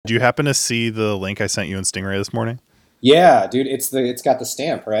you happen to see the link I sent you in Stingray this morning? Yeah, dude, it's got the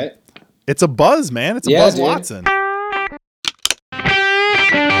stamp, right? It's a Buzz, man. It's a Buzz dude. Watson.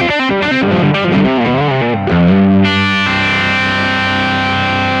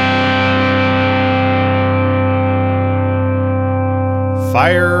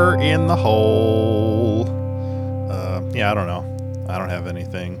 Fire in the hole. Yeah, I don't know. I don't have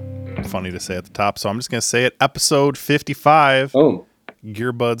anything funny to say at the top, so I'm just going to say it. Episode 55. Boom.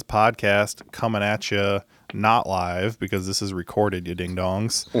 Gearbuds podcast coming at you, not live because this is recorded, you ding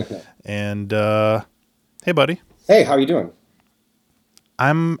dongs. And hey, buddy. Hey, how are you doing?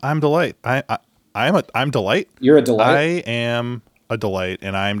 I'm delight. I'm delight. You're a delight. I am a delight,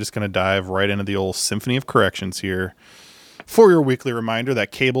 and I'm just going to dive right into the old symphony of corrections here. For your weekly reminder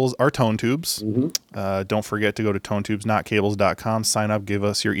that cables are tone tubes. Mm-hmm. Don't forget to go to tonetubesnotcables.com, sign up, give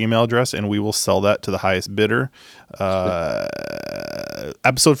us your email address, and we will sell that to the highest bidder.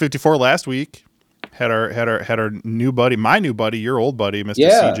 Episode 54 last week had our new buddy, my new buddy, your old buddy,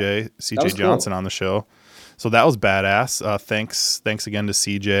 Mr. CJ Johnson, cool, on the show. So that was badass. Thanks again to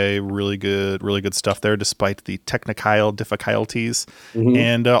CJ. Really good stuff there, despite the technical difficulties. Mm-hmm.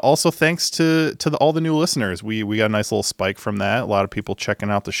 And also thanks to all the new listeners. We got a nice little spike from that. A lot of people checking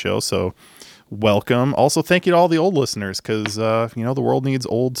out the show. So welcome. Also, thank you to all the old listeners because the world needs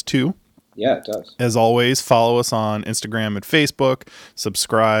olds too. Yeah, it does. As always, follow us on Instagram and Facebook.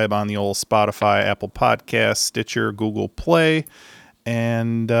 Subscribe on the old Spotify, Apple Podcasts, Stitcher, Google Play.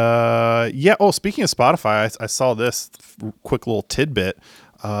 And speaking of Spotify, I saw this quick little tidbit.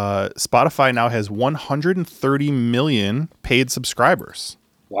 Spotify now has 130 million paid subscribers.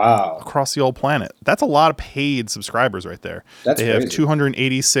 Wow. Across the old planet. That's a lot of paid subscribers right there. They have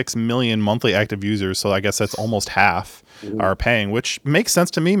 286 million monthly active users, so I guess that's almost half are paying, which makes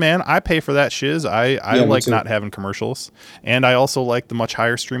sense to me, man. I pay for that shiz. I like not having commercials, and I also like the much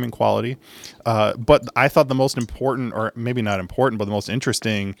higher streaming quality. But I thought the most important, or maybe not important, but the most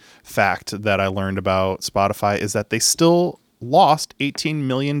interesting fact that I learned about Spotify is that they still lost $18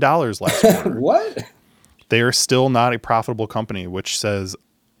 million last quarter. What? They are still not a profitable company, which says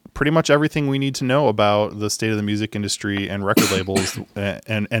pretty much everything we need to know about the state of the music industry and record labels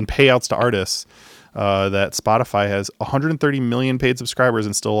and payouts to artists. That Spotify has 130 million paid subscribers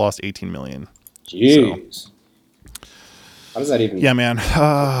and still lost 18 million. Jeez. So, how does that even? Yeah, man.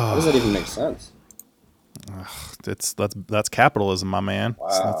 How does that even make sense? That's capitalism, my man.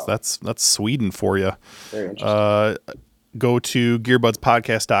 Wow. That's Sweden for you. Very interesting. Go to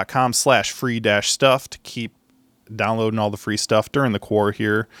gearbudspodcast.com/free-stuff to keep downloading all the free stuff during the quarter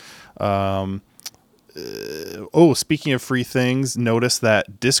here. Speaking of free things, notice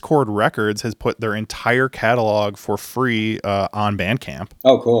that Discord Records has put their entire catalog for free on Bandcamp.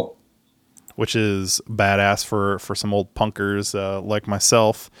 Oh, cool. Which is badass for some old punkers like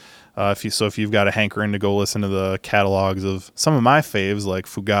myself. If you've got a hankering to go listen to the catalogs of some of my faves like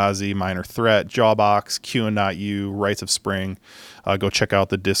Fugazi, Minor Threat, Jawbox, Q&U, Rites of Spring, go check out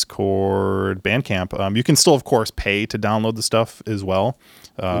the Discord Bandcamp. You can still, of course, pay to download the stuff as well.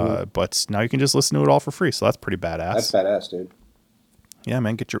 But now you can just listen to it all for free. So that's pretty badass. That's badass, dude. Yeah,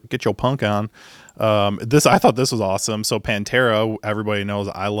 man, get your punk on. I thought this was awesome. So Pantera, everybody knows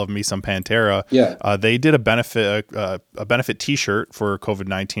I love me some Pantera. Yeah. They did a benefit T-shirt for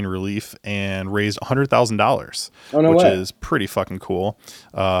COVID-19 relief and raised $100,000. Oh, no which way. is pretty fucking cool.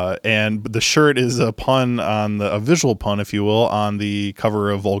 And the shirt is a visual pun, if you will, on the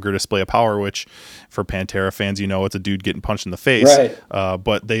cover of Vulgar Display of Power, which for Pantera fans, it's a dude getting punched in the face. Right.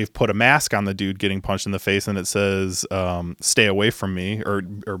 But they've put a mask on the dude getting punched in the face, and it says, "Stay away from me," or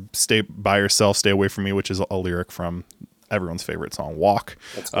 "Stay by yourself, stay away from me," which is a lyric from everyone's favorite song, Walk.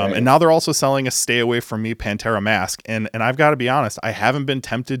 And now they're also selling a Stay Away From Me Pantera mask. And I've got to be honest, I haven't been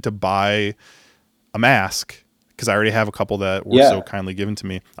tempted to buy a mask because I already have a couple that were so kindly given to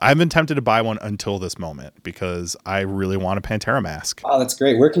me. I've been tempted to buy one until this moment because I really want a Pantera mask. Oh, that's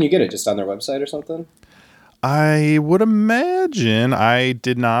great. Where can you get it? Just on their website or something? I would imagine. I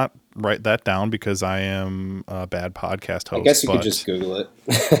did not write that down because I am a bad podcast host. I guess you could just Google it.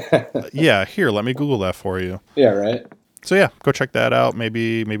 Yeah, here, let me Google that for you. Yeah, right. So yeah, go check that out.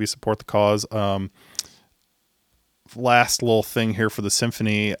 Maybe support the cause. Last little thing here for the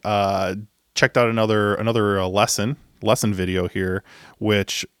symphony. Checked out another lesson video here,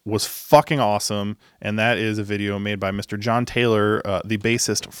 which was fucking awesome. And that is a video made by Mr. John Taylor, the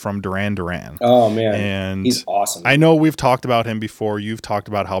bassist from Duran Duran. Oh man, and he's awesome. I know we've talked about him before. You've talked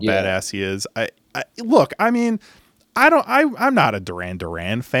about how badass he is. I'm not a Duran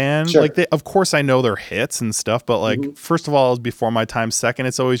Duran fan. Sure. Of course I know their hits and stuff, but first of all, it was before my time. Second,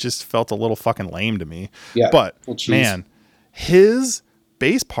 it's always just felt a little fucking lame to me. Yeah. But man, his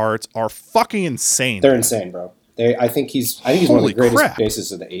bass parts are fucking insane. They're insane, bro. I think he's one of the greatest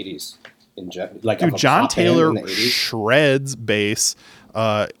bassists of the 80s. Dude, John Taylor shreds bass.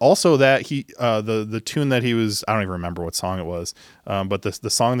 Also, that the tune that he was, I don't even remember what song it was, but the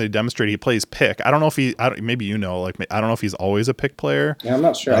song that he demonstrated, he plays pick. I don't know if maybe you know, like, I don't know if he's always a pick player. Yeah, I'm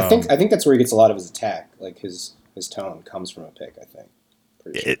not sure. I think that's where he gets a lot of his attack. Like his tone comes from a pick, I think.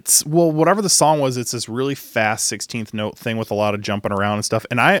 Sure. It's whatever the song was, it's this really fast 16th note thing with a lot of jumping around and stuff.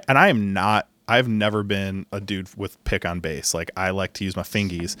 And I've never been a dude with pick on bass. Like, I like to use my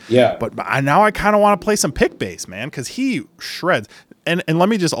fingies. Yeah. But now I kind of want to play some pick bass, man, because he shreds. And let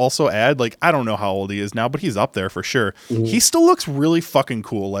me just also add, like, I don't know how old he is now, but he's up there for sure. Mm-hmm. He still looks really fucking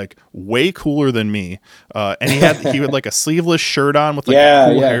cool, like way cooler than me. And he had like a sleeveless shirt on with like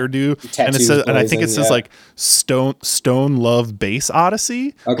a cool hairdo, and it says, and I think it says like Stone Love Bass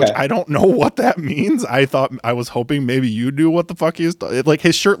Odyssey, which I don't know what that means. I was hoping maybe you knew what the fuck he is. Like,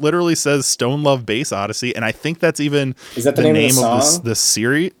 his shirt literally says Stone Love Bass Odyssey, and I think that's even the name of this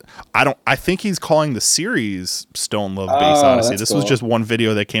series. I think he's calling the series Stone Love Bass Odyssey. This was just one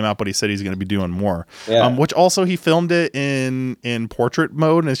video that came out, but he said he's going to be doing more. Yeah. Which also he filmed it in portrait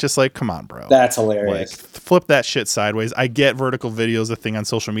mode, and it's just like, come on, bro. That's hilarious. Like, flip that shit sideways. I get vertical video is a thing on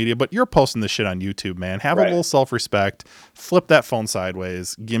social media, but you're posting this shit on YouTube, man. Have a little self-respect. Flip that phone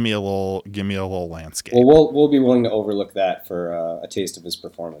sideways. Give me a little landscape. Well, we'll be willing to overlook that for a taste of his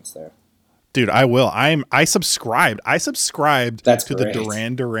performance there. Dude, I will. I subscribed. That's to great. The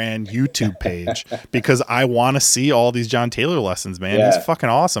Duran Duran YouTube page because I want to see all these John Taylor lessons, man. Yeah. He's fucking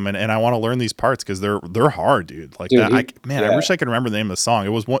awesome, and I want to learn these parts because they're hard, dude. Like, dude, I wish I could remember the name of the song.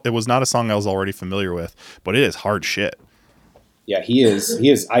 It was not a song I was already familiar with, but it is hard shit. Yeah, he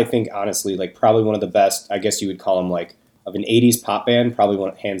is. I think honestly, like, probably one of the best. I guess you would call him, like, of an '80s pop band. Probably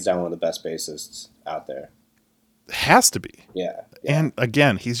hands down one of the best bassists out there. Has to be. Yeah. And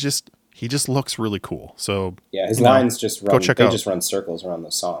again, he just looks really cool. So yeah, his lines just run circles around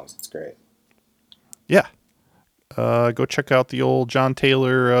those songs. It's great. Yeah. Go check out the old John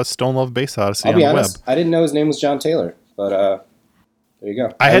Taylor Stone Love Bass Odyssey on the honest, web. I didn't know his name was John Taylor, but there you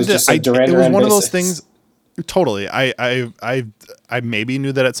go. It was one of those things. Totally. I maybe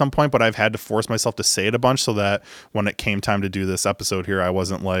knew that at some point, but I've had to force myself to say it a bunch so that when it came time to do this episode here, I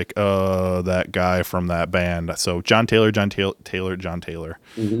wasn't like, that guy from that band. So John Taylor.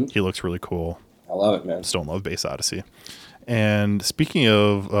 Mm-hmm. He looks really cool. I love it, man. Stone Love Bass Odyssey. And speaking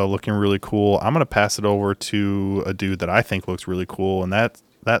of looking really cool, I'm going to pass it over to a dude that I think looks really cool, and that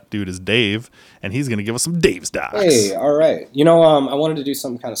dude is Dave, and he's going to give us some Dave's docs. Hey, all right. I wanted to do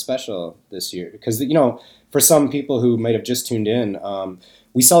something kind of special this year because, for some people who might have just tuned in,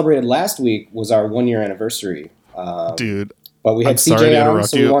 we celebrated last week was our 1 year anniversary. Dude, but we had CJ on,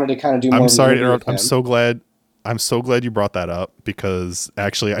 so we wanted to kind of do more. I'm sorry to interrupt. I'm so glad you brought that up because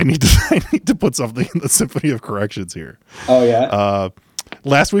actually I need to put something in the Symphony of Corrections here. Oh yeah.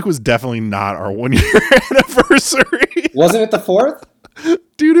 Last week was definitely not our 1 year anniversary. Wasn't it the 4th?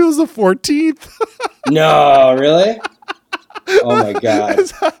 Dude, it was the 14th. No, really? Oh my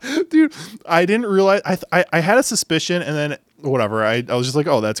god. Dude, I didn't realize. I had a suspicion, and then whatever. I was just like,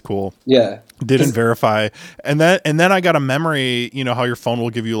 oh, that's cool. Yeah. Didn't verify. And then I got a memory, how your phone will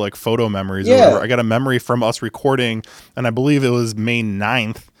give you like photo memories or whatever. I got a memory from us recording, and I believe it was May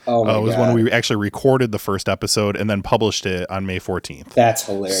 9th. Oh my was God. when we actually recorded the first episode and then published it on May 14th. That's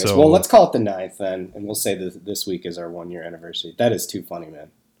hilarious. Well, let's call it the 9th then, and we'll say this week is our 1 year anniversary. That is too funny, man.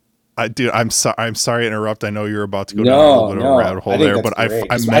 Dude, I'm sorry to interrupt. I know you're about to go down a little bit of a rabbit hole there, but I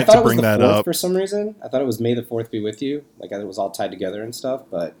meant to bring that up for some reason. I thought it was May the 4th be with you, like it was all tied together and stuff.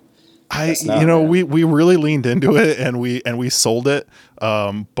 But we really leaned into it and we sold it.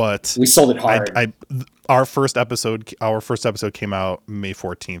 But we sold it hard. Our first episode came out May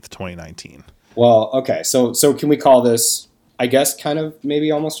 14th, 2019. Well, okay, so can we call this? I guess kind of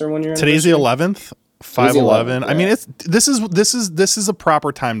maybe almost our 1 year. Today's the 11th. 5/11. Yeah. I mean, this is a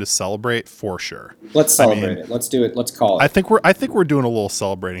proper time to celebrate for sure. Let's celebrate it. Let's do it. Let's call it. I think we're doing a little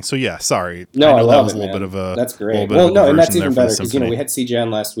celebrating. So yeah, sorry. No, I love that was it, a little bit of a. That's great. Well, no, and that's even better because we had CJ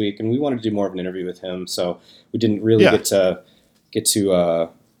on last week, and we wanted to do more of an interview with him, so we didn't really get to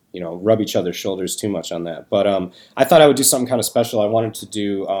rub each other's shoulders too much on that. But I thought I would do something kind of special. I wanted to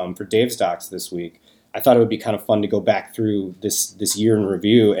do for Dave's Docs this week. I thought it would be kind of fun to go back through this year in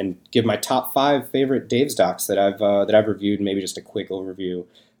review and give my top 5 favorite Dave's Docs that I've reviewed. Maybe just a quick overview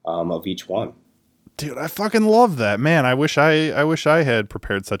of each one. Dude, I fucking love that, man. I wish I had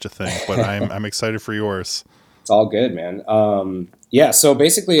prepared such a thing, but I'm excited for yours. all good, man. Yeah, so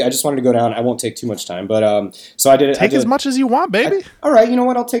basically, I just wanted to go down. I won't take too much time, but so I did it. Take as much as you want, baby. All right, you know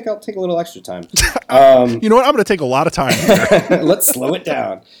what? I'll take a little extra time. You know what? I'm going to take a lot of time here. Let's slow it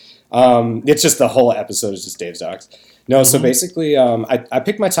down. It's just the whole episode is just Dave's docs. No, so basically, I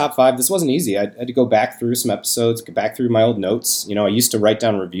picked my top 5. This wasn't easy. I had to go back through some episodes, go back through my old notes. You know, I used to write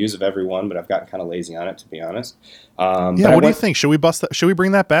down reviews of every one, but I've gotten kind of lazy on it, to be honest. What do you think? Should we bust that? Should we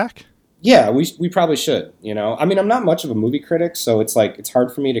bring that back? Yeah, we probably should. You know, I mean, I'm not much of a movie critic, so it's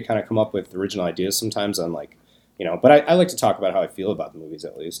hard for me to kind of come up with original ideas sometimes on but I like to talk about how I feel about the movies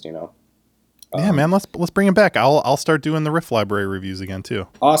at least, you know. Yeah, man, let's bring it back. I'll start doing the Riff Library reviews again too.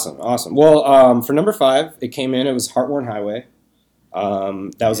 Awesome. Well, for number 5, it came in. It was Heartworn Highway.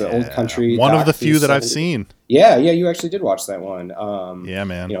 That was an old country. One of the few that I've seen. Yeah, you actually did watch that one. Yeah,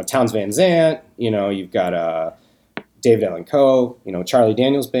 man. You know, Townes Van Zandt. You know, you've got David Allan Coe. You know, Charlie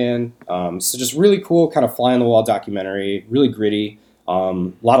Daniels Band. So just really cool, kind of fly on the wall documentary. Really gritty. A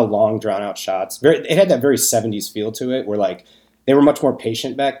lot of long, drawn out shots. It had that very 70s feel to it, where they were much more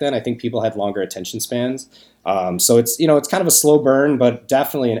patient back then. I think people had longer attention spans. So it's kind of a slow burn, but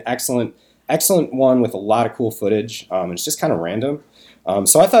definitely an excellent one with a lot of cool footage. It's just kind of random.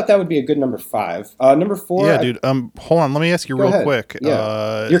 So I thought that would be a good number 5. Number 4. Yeah, dude. Hold on. Let me ask you real quick.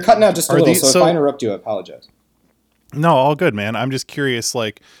 Yeah. You're cutting out just a little, so if I interrupt you, I apologize. No, all good, man. I'm just curious,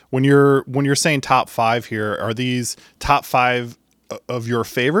 when you're saying top 5 here, are these top 5 of your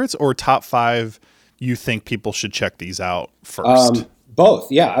favorites or top 5 you think people should check these out first?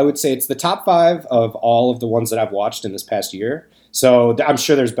 Both. Yeah, I would say it's the top 5 of all of the ones that I've watched in this past year. So I'm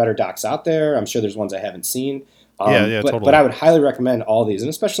sure there's better docs out there. I'm sure there's ones I haven't seen. Totally. But I would highly recommend all these, and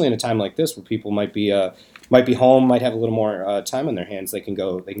especially in a time like this where people might be home, might have a little more time on their hands. They can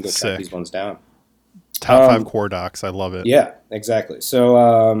go track these ones down. Top 5 core docs. I love it. Yeah, exactly.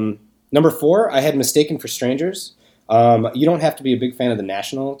 So number 4, I had Mistaken for Strangers. You don't have to be a big fan of The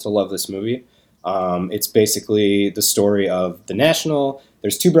National to love this movie. It's basically the story of The National.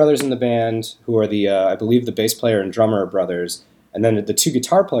 There's 2 brothers in the band who are I believe the bass player and drummer are brothers, and then the 2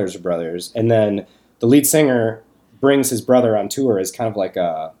 guitar players are brothers, and then the lead singer brings his brother on tour as kind of like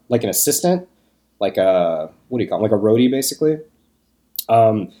an assistant, what do you call him? Like a roadie, basically.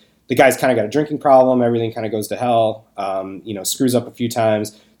 The guy's kind of got a drinking problem. Everything kind of goes to hell. Screws up a few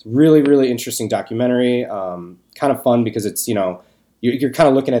times. It's a really, really interesting documentary. Kind of fun because it's, you're kind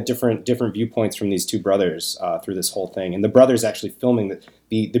of looking at different viewpoints from these 2 brothers through this whole thing. And the brother's actually filming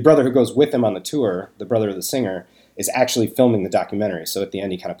the brother who goes with him on the tour, the brother of the singer, is actually filming the documentary. So at the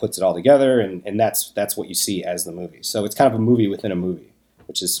end, he kind of puts it all together, and that's what you see as the movie. So it's kind of a movie within a movie.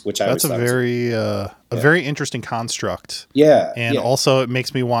 That's a very interesting construct. Yeah, and also it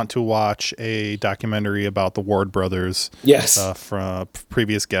makes me want to watch a documentary about the Ward brothers. Yes, from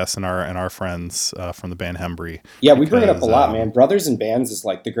previous guests and our friends from the band Hembry. Yeah, we bring it up a lot, man. Brothers in bands is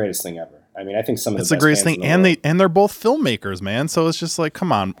like the greatest thing ever. I mean, I think some of the greatest thing, and they're both filmmakers, man. So it's just like,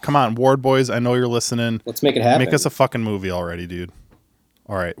 come on, Ward boys. I know you're listening. Let's make it happen. Make us a fucking movie already, dude.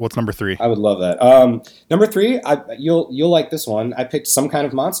 All right, what's number 3? I would love that. Number 3, you'll like this one. I picked Some Kind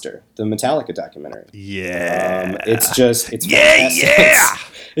of Monster, the Metallica documentary. Yeah, it's fantastic.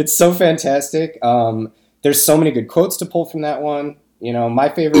 It's so fantastic. There's so many good quotes to pull from that one. My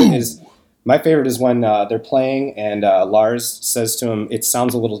favorite is when they're playing and Lars says to him, "It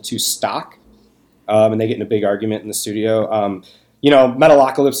sounds a little too stock," and they get in a big argument in the studio.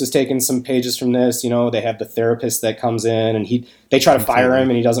 Metalocalypse has taken some pages from this. They have the therapist that comes in and they try to fire him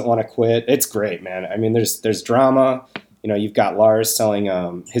and he doesn't want to quit. It's great, man. I mean, there's drama. You've got Lars selling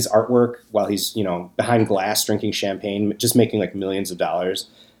his artwork while he's, behind glass drinking champagne, just making like millions of dollars.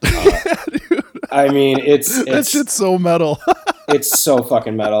 I mean, that shit's so metal. It's so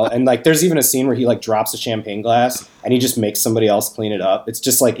fucking metal. And there's even a scene where he drops a champagne glass and he just makes somebody else clean it up. It's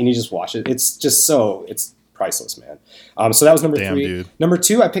just and you just watch it. It's just it's priceless, man. So that was number 3. Dude. Number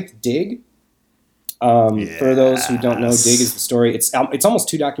 2, I picked Dig. For those who don't know, Dig is the story. It's almost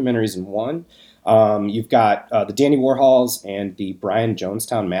 2 documentaries in one. You've got the Danny Warhols and the Brian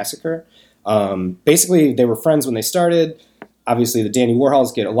Jonestown Massacre. Basically, they were friends when they started. Obviously, the Danny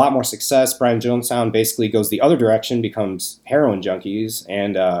Warhols get a lot more success. Brian Jonestown basically goes the other direction, becomes heroin junkies.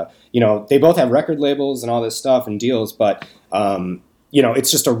 And, they both have record labels and all this stuff and deals, but...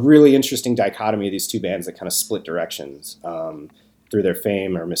 it's just a really interesting dichotomy of these 2 bands that kind of split directions through their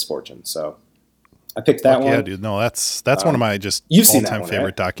fame or misfortune. So I picked that one. Yeah, dude. No, that's one of my just all-time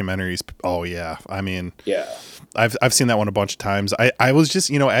favorite documentaries. Oh yeah. I mean, yeah, I've seen that one a bunch of times. I was just,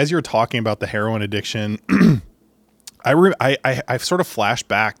 as you were talking about the heroin addiction, I've sort of flashed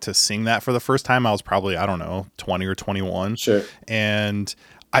back to seeing that for the first time. I was probably, I don't know, 20 or 21. Sure. And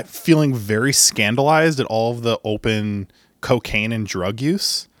I'm feeling very scandalized at all of the open cocaine and drug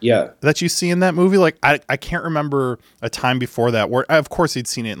use that you see in that movie. Like I can't remember a time before that where, of course, he'd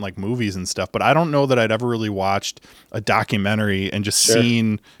seen it in like movies and stuff, but I don't know that I'd ever really watched a documentary and just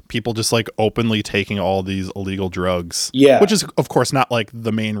seen people just like openly taking all these illegal drugs. Which is, of course, not like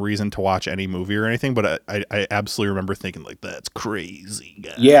the main reason to watch any movie or anything, but I absolutely remember thinking like, that's crazy,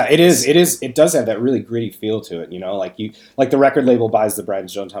 guys. Yeah, it is. It does have that really gritty feel to it. You know, like the record label buys the Brian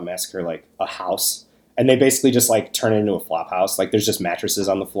Jonestown Massacre like a house. And they basically just like turn it into a flop house. Like there's just mattresses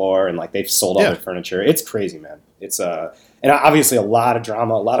on the floor, and like they've sold all their furniture. It's crazy, man. It's and obviously a lot of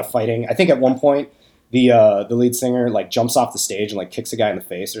drama, a lot of fighting. I think at one point the lead singer like jumps off the stage and like kicks a guy in the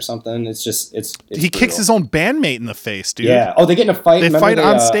face or something. It's he kicks his own bandmate in the face, dude. Yeah. Oh, they get in a fight. They fight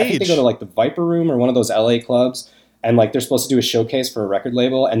on stage. I think they go to like the Viper Room or one of those LA clubs, and like they're supposed to do a showcase for a record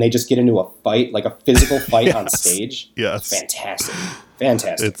label, and they just get into a fight, like a physical fight on stage. Yes. Fantastic.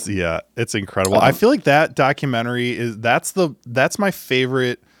 Fantastic. It's incredible. I feel like that documentary that's my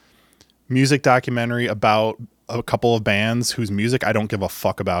favorite music documentary about a couple of bands whose music I don't give a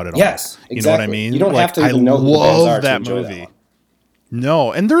fuck about at all. Yes, exactly. You know what I mean? You don't have to even know who the bands are to enjoy movie.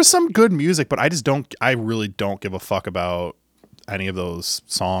 No, and there's some good music, but I really don't give a fuck about any of those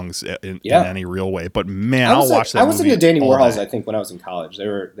songs in any real way. But man, I'll watch that movie. I was into Danny Warhols, I think, when I was in college. They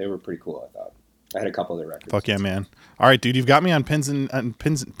were pretty cool, I thought. I had a couple of their records. Fuck yeah, man. All right, dude, you've got me on pins and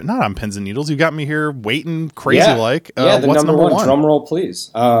not on pins and needles. You got me here waiting crazy like. The what's number one? Drum roll, please.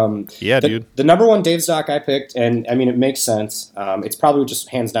 Dude. The number one Dave's doc I picked, and I mean, it makes sense. It's probably just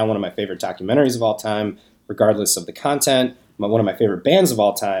hands down one of my favorite documentaries of all time, regardless of the content. One of my favorite bands of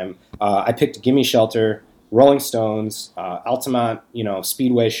all time. I picked Gimme Shelter, Rolling Stones, Altamont,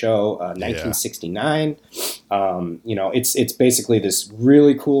 Speedway show, 1969. It's basically this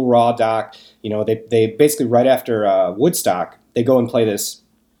really cool raw doc. They basically right after Woodstock, they go and play this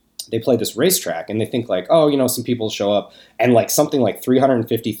racetrack, and they think like, some people show up, and like something like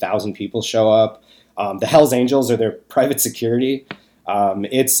 350,000 people show up. The Hells Angels are their private security.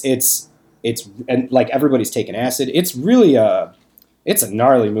 It's and like everybody's taking acid. It's really it's a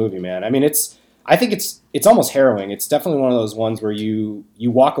gnarly movie, man. I mean, I think it's almost harrowing. It's definitely one of those ones where you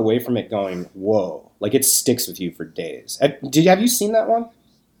walk away from it going, whoa, like it sticks with you for days. Have you seen that one?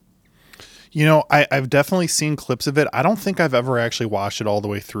 I've definitely seen clips of it. I don't think I've ever actually watched it all the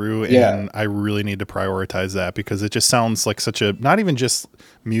way through, and I really need to prioritize that because it just sounds like such a, not even just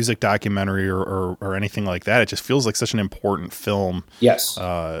music documentary or anything like that. It just feels like such an important film. Yes.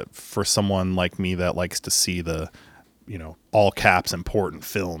 For someone like me that likes to see the, all caps important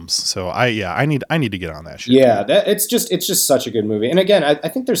films. So I need to get on that shit. Yeah, it's just such a good movie. And again, I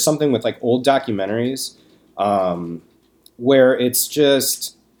think there's something with like old documentaries, where it's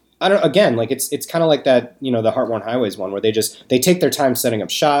just, it's kind of like that, the Heartworn Highways one where they take their time setting up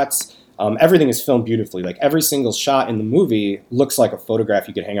shots. Everything is filmed beautifully. Like every single shot in the movie looks like a photograph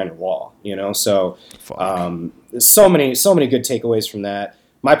you could hang on your wall, So, so many good takeaways from that.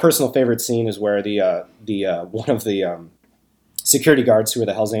 My personal favorite scene is where the one of the security guards who are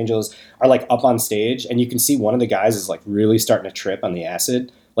the Hells Angels are like up on stage, and you can see one of the guys is like really starting to trip on the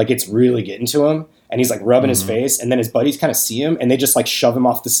acid. Like it's really getting to him, and he's like rubbing his face, and then his buddies kind of see him, and they just like shove him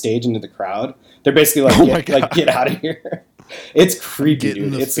off the stage into the crowd. They're basically like, get out of here. It's creepy,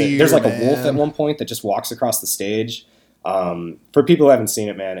 dude. There's like a wolf at one point that just walks across the stage. For people who haven't seen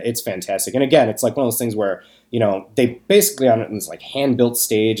it, man, it's fantastic. And again, it's like one of those things where, they basically on this like hand-built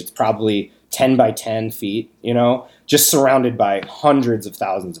stage. It's probably 10 by 10 feet, just surrounded by hundreds of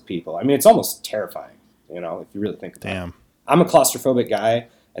thousands of people. I mean, it's almost terrifying, if you really think about it. Damn. I'm a claustrophobic guy,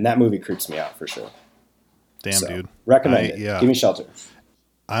 and that movie creeps me out for sure. Damn, dude. Recommend it. Yeah. Give me Shelter.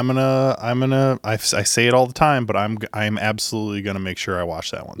 I say it all the time, but I'm absolutely gonna make sure I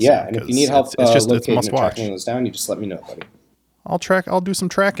watch that one. Yeah, and if you need help locating or tracking those down, you just let me know, buddy. I'll do some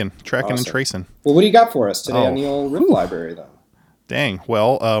tracking awesome. And tracing. Well, what do you got for us today on the old Riff Library, though? Dang.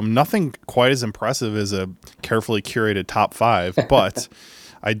 Well, nothing quite as impressive as a carefully curated top 5, but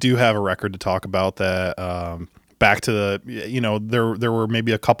I do have a record to talk about that. Back to the, there were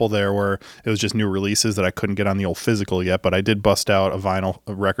maybe a couple there where it was just new releases that I couldn't get on the old physical yet, but I did bust out a vinyl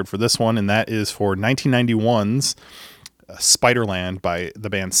record for this one, and that is for 1991's Spiderland by the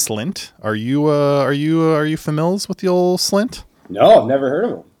band Slint. Are you familiar with the old Slint? No, I've never heard of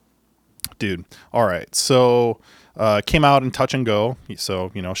them. Dude. All right. So came out in Touch and Go. So,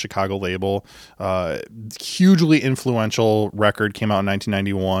 Chicago label, hugely influential record, came out in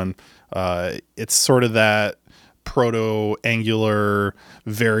 1991. It's sort of that proto-angular,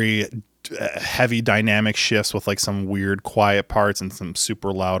 very heavy dynamic shifts with like some weird quiet parts and some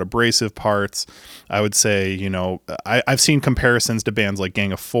super loud abrasive parts. I would say, you know, I've seen comparisons to bands like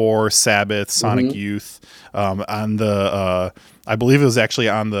Gang of Four, Sabbath, Sonic Youth, on the, I believe it was actually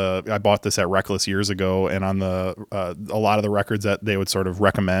on the, I bought this at Reckless years ago, and on the, a lot of the records that they would sort of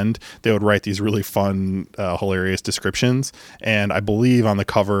recommend, they would write these really fun, hilarious descriptions. And I believe on the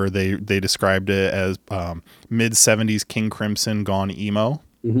cover, they described it as, mid 70s King Crimson gone emo.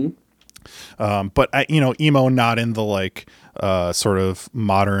 But emo not in the like sort of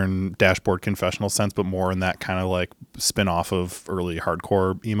modern Dashboard Confessional sense, but more in that kind of like spin off of early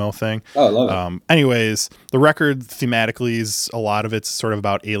hardcore emo thing. Oh, I love it. Anyways, the record thematically is a lot of it's sort of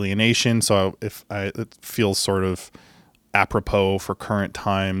about alienation. So it feels sort of apropos for current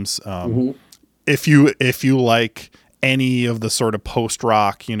times. If you like any of the sort of post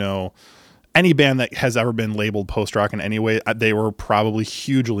rock, you know, any band that has ever been labeled post-rock in any way, they were probably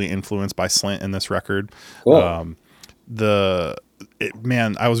hugely influenced by Slint in this record. Cool.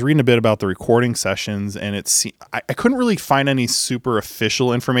 I was reading a bit about the recording sessions, and I couldn't really find any super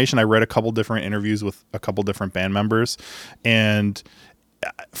official information. I read a couple different interviews with a couple different band members, and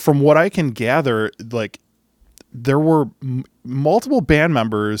from what I can gather, like there were multiple band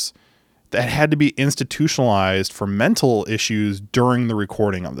members that had to be institutionalized for mental issues during the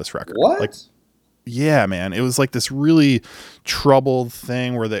recording of this record. What? Like, yeah, man. It was like this really troubled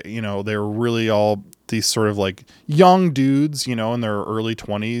thing where they were really all these sort of like young dudes, you know, in their early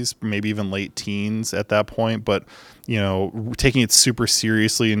 20s, maybe even late teens at that point, but you know, taking it super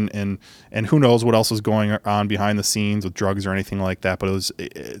seriously and who knows what else was going on behind the scenes with drugs or anything like that. But it was,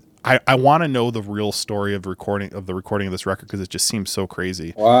 I want to know the real story of the recording of this record, because it just seems so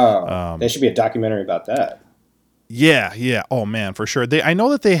crazy. Wow. There should be a documentary about that. Yeah. Oh man, for sure. I know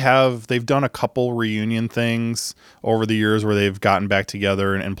that they've done a couple reunion things over the years where they've gotten back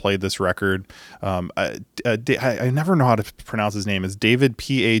together and played this record. I never know how to pronounce his name. It's David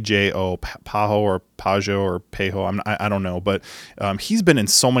Pajo, Pajo or Pejo. I don't know, but he's been in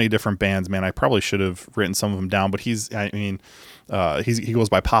so many different bands, man. I probably should have written some of them down, but he goes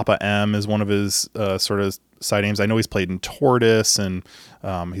by Papa M as one of his sort of side names. I know he's played in Tortoise, and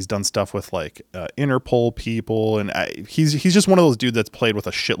he's done stuff with like Interpol people, and he's just one of those dudes that's played with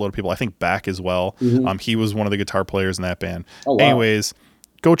a shitload of people. I think Beck as well. He was one of the guitar players in that band. Oh, wow. Anyways,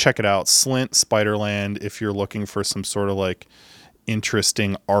 go check it out. Slint, Spiderland, if you're looking for some sort of like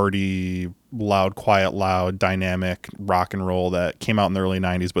interesting, arty, loud, quiet, loud, dynamic rock and roll that came out in the early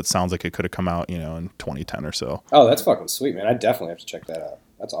 90s, but sounds like it could have come out, you know, in 2010 or so. Oh, that's fucking sweet, man. I definitely have to check that out.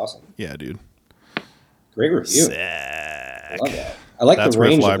 That's awesome. Yeah, dude. Great review. Sick. I love that. I like That's the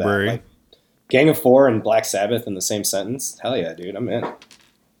range Riff Library. of that. Like Gang of Four and Black Sabbath in the same sentence. Hell yeah, dude. I'm in.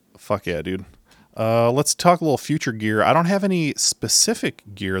 Fuck yeah, dude. Let's talk a little future gear. I don't have any specific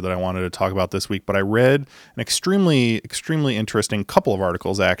gear that I wanted to talk about this week, but I read an extremely, extremely interesting couple of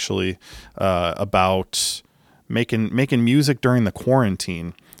articles actually about making music during the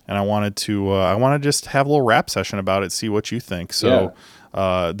quarantine, and I wanted to just have a little rap session about it, see what you think. So. Yeah.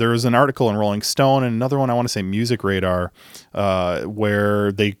 There was an article in Rolling Stone and another one, I want to say Music Radar,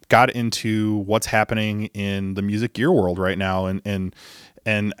 where they got into what's happening in the music gear world right now. And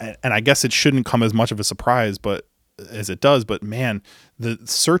I guess it shouldn't come as much of a surprise, but as it does, but man, the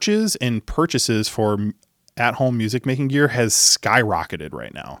searches and purchases for at-home music making gear has skyrocketed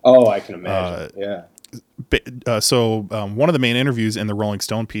right now. Oh, I can imagine. Yeah. So one of the main interviews in the Rolling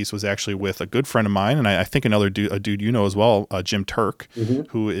Stone piece was actually with a good friend of mine, and I think a dude you know as well, Jim Turk,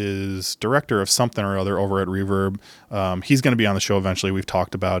 who is director of something or other over at Reverb. He's going to be on the show eventually. We've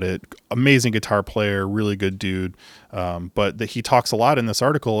talked about it. Amazing guitar player, really good dude. But he talks a lot in this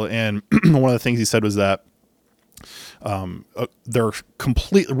article, and one of the things he said was that Reverb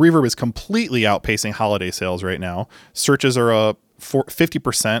is completely outpacing holiday sales right now. Searches are up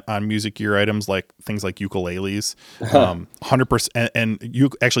 50% on music gear items like things like ukuleles, 100%, and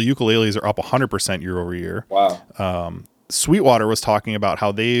ukuleles are up 100% year over year. Wow. Sweetwater was talking about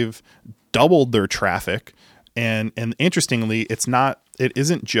how they've doubled their traffic, and interestingly, it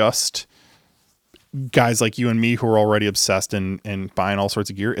isn't just guys like you and me who are already obsessed and buying all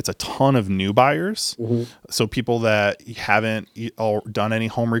sorts of gear. It's a ton of new buyers. So people that haven't done any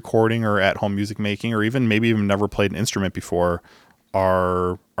home recording or at home music making, or maybe even never played an instrument before,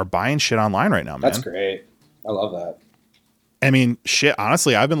 are buying shit online right now, man. That's great. I love that. I mean, shit,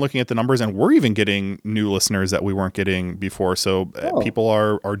 honestly, I've been looking at the numbers, and we're even getting new listeners that we weren't getting before. So people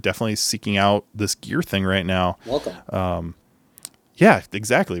are definitely seeking out this gear thing right now. Welcome. Yeah,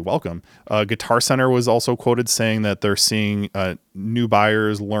 exactly. Welcome. Guitar Center was also quoted saying that they're seeing new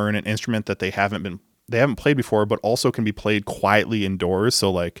buyers learn an instrument that they haven't played before, but also can be played quietly indoors.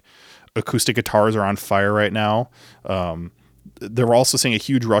 So like acoustic guitars are on fire right now. They're also seeing a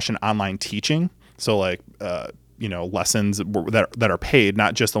huge rush in online teaching. So like, lessons that are paid,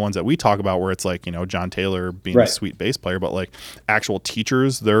 not just the ones that we talk about where it's like, John Taylor being a sweet bass player, but like actual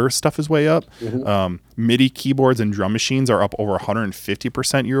teachers, their stuff is way up. MIDI keyboards and drum machines are up over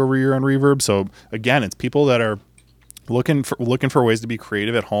 150% year over year on Reverb. So again, it's people that are looking for ways to be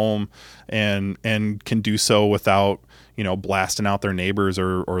creative at home and can do so without, blasting out their neighbors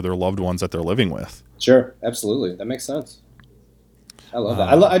or their loved ones that they're living with. Sure. Absolutely. That makes sense. I love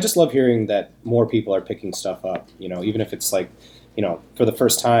that. I just love hearing that more people are picking stuff up, even if it's like, for the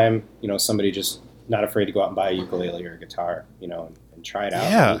first time, somebody just not afraid to go out and buy a ukulele or a guitar, and try it out.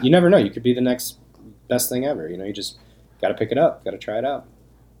 Yeah. You never know. You could be the next best thing ever. You just got to pick it up, got to try it out.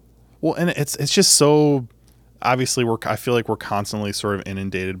 Well, and it's just so obviously I feel like we're constantly sort of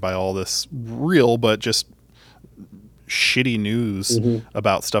inundated by all this real, but just shitty news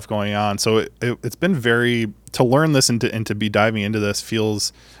about stuff going on. So it's been to learn this and to be diving into this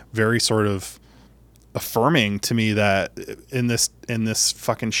feels very sort of affirming to me that in this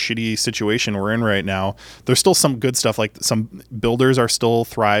fucking shitty situation we're in right now, there's still some good stuff. Like some builders are still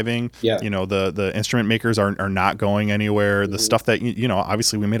thriving. Yeah. The instrument makers are not going anywhere. The stuff that,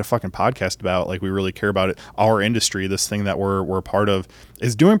 obviously we made a fucking podcast about, like we really care about it. Our industry, this thing that we're a part of,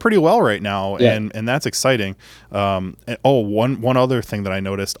 is doing pretty well right now. Yeah. And that's exciting. One other thing that I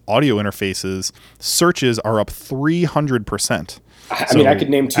noticed, audio interfaces searches are up 300%. I mean, I could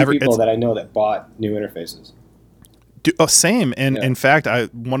name two people that I know that bought new interfaces. Same. And in fact,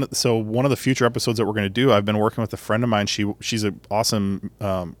 one of the future episodes that we're going to do, I've been working with a friend of mine. She's an awesome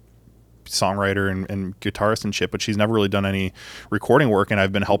songwriter and guitarist and shit, but she's never really done any recording work. And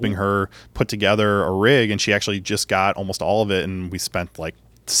I've been helping her put together a rig, and she actually just got almost all of it. And we spent like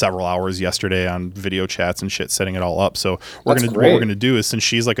several hours yesterday on video chats and shit setting it all up. So what we're gonna do is, since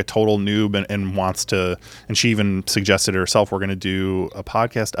she's like a total noob and wants to, and she even suggested it herself, we're gonna do a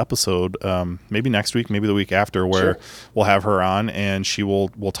podcast episode maybe next week, maybe the week after, where we'll have her on and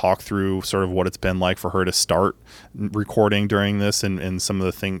we'll talk through sort of what it's been like for her to start recording during this and some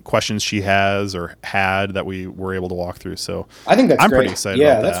of the questions she has or had that we were able to walk through. So I think I'm pretty excited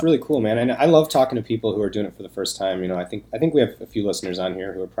about that. Yeah, that's really cool, man. And I love talking to people who are doing it for the first time. I think we have a few listeners on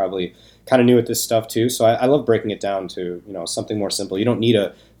here who are probably kind of new at this stuff too. So I love breaking it down to, something more simple. You don't need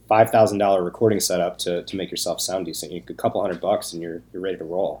a $5,000 recording setup to make yourself sound decent. You could a couple $100 and you're ready to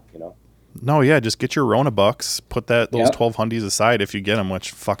roll, No, yeah, just get your Rona bucks, put those 12 hundies aside if you get them,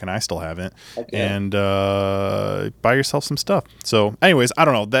 which fucking I still haven't, and buy yourself some stuff. So anyways, I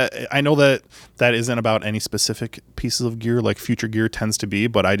don't know, I know that isn't about any specific pieces of gear like Future Gear tends to be,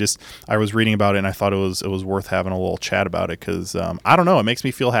 but I was reading about it and I thought it was worth having a little chat about it because I don't know, it makes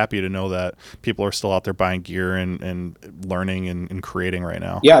me feel happy to know that people are still out there buying gear and learning and creating right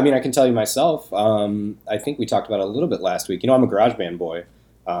now. Yeah, I mean, I can tell you myself, I think we talked about it a little bit last week. I'm a GarageBand boy.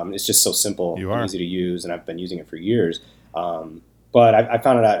 It's just so simple and easy to use, and I've been using it for years. But I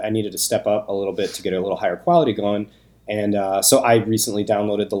found out I needed to step up a little bit to get a little higher quality going. And so I recently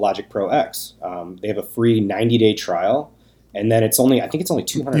downloaded the Logic Pro X. They have a free 90-day trial, and then it's only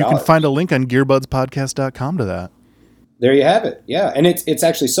 $200. You can find a link on gearbudspodcast.com to that. There you have it. Yeah, and it's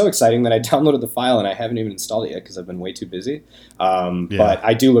actually so exciting that I downloaded the file and I haven't even installed it yet because I've been way too busy. But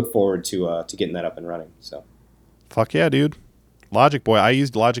I do look forward to getting that up and running. So, fuck yeah, dude. Logic boy. I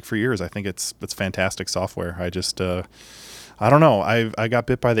used Logic for years. I think it's fantastic software. I just I don't know. I got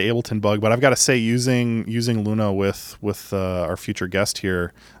bit by the Ableton bug, but I've got to say using Luna with our future guest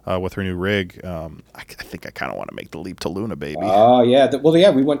here with her new rig, I think I kind of want to make the leap to Luna, baby. Oh yeah.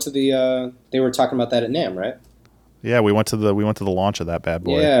 We went to the they were talking about that at NAMM, right? Yeah, we went to the launch of that bad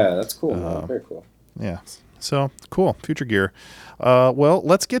boy. Yeah, that's cool. Very cool. Yeah. So cool. Future Gear. Well,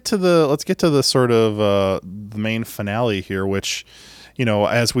 let's get to the sort of the main finale here, which,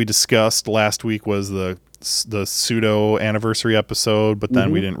 as we discussed last week, was the pseudo anniversary episode, but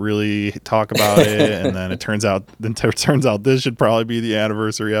then we didn't really talk about it, and then it turns out this should probably be the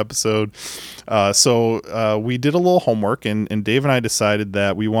anniversary episode. So we did a little homework, and Dave and I decided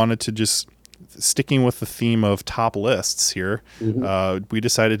that we wanted to just, sticking with the theme of top lists here, we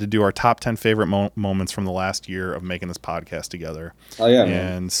decided to do our top 10 favorite moments from the last year of making this podcast together. Oh yeah, and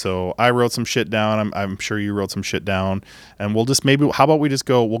man. So I wrote some shit down. I'm sure you wrote some shit down, and we'll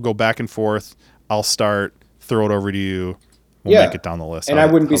go back and forth. I'll start, throw it over to you, make it down the list. And I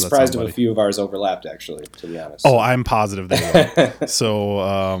wouldn't be surprised if a few of ours overlapped, actually, to be honest. Oh, I'm positive they will. So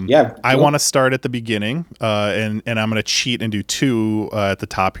I want to start at the beginning, and I'm going to cheat and do two at the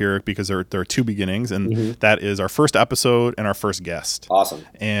top here because there are two beginnings, and that is our first episode and our first guest. Awesome.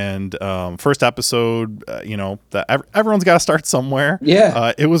 And first episode, everyone's got to start somewhere.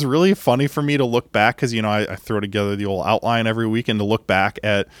 Yeah. It was really funny for me to look back because, I throw together the old outline every week and to look back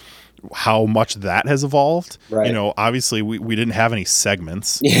at how much that has evolved. Right. Obviously we didn't have any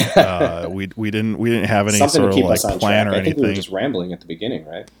segments. Yeah. We didn't have any something sort to keep of us on plan track. or I think anything. we were just rambling at the beginning,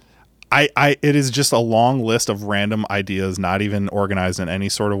 right? It is just a long list of random ideas, not even organized in any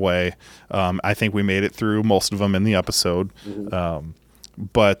sort of way. I think we made it through most of them in the episode.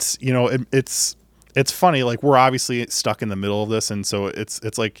 But it's funny. Like, we're obviously stuck in the middle of this. And so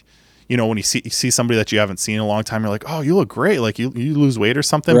it's like, when you see somebody that you haven't seen in a long time, you're like, oh, you look great. Like you lose weight or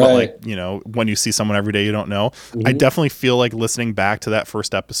something. Right. But when you see someone every day you don't know, I definitely feel like listening back to that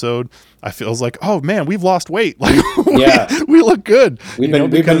first episode, I feels like, oh man, we've lost weight. Like we look good. We've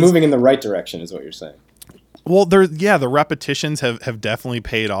been moving in the right direction is what you're saying. Well, the repetitions have definitely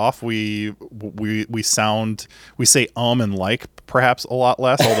paid off. We say and like perhaps a lot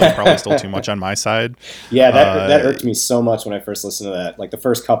less, although probably still too much on my side. Yeah, that irked me so much when I first listened to that. Like the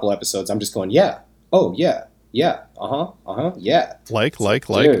first couple episodes, I'm just going, yeah, oh yeah, yeah, yeah. Like,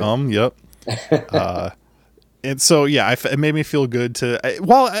 yep. And so, it made me feel good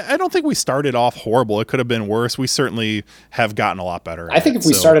I don't think we started off horrible. It could have been worse. We certainly have gotten a lot better. I think if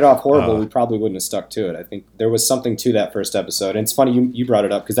we started off horrible, we probably wouldn't have stuck to it. I think there was something to that first episode. And it's funny you brought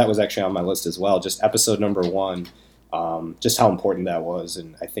it up because that was actually on my list as well. Just episode number 1, just how important that was.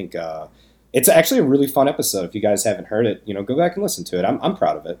 And I think it's actually a really fun episode. If you guys haven't heard it, go back and listen to it. I'm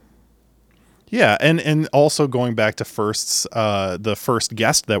proud of it. Yeah, and also going back to the first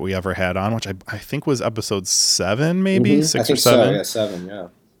guest that we ever had on, which I think was episode 7, maybe 6 or 7. So, yeah, 7, yeah.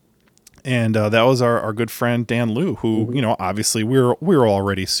 And that was our good friend Dan Liu, who obviously we were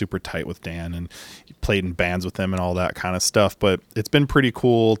already super tight with Dan and played in bands with him and all that kind of stuff. But it's been pretty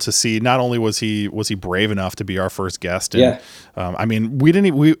cool to see. Not only was he brave enough to be our first guest, and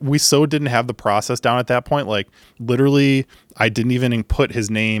we so didn't have the process down at that point. Like literally, I didn't even put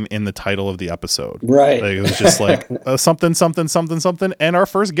his name in the title of the episode. Right. Like, it was just like something, and our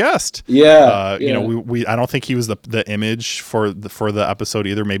first guest. Yeah. We I don't think he was the image for the episode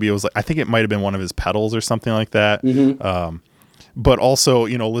either. Maybe it was I think it might have been one of his pedals or something like that. But also,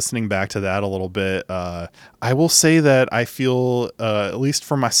 listening back to that a little bit, I will say that I feel, at least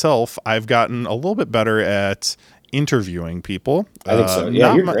for myself, I've gotten a little bit better at interviewing people. I think so.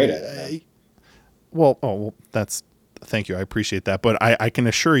 Yeah, you're great at it. Well, thank you. I appreciate that. But I can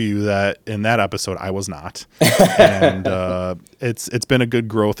assure you that in that episode, I was not. And it's been a good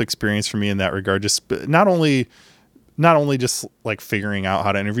growth experience for me in that regard. Just not only just like figuring out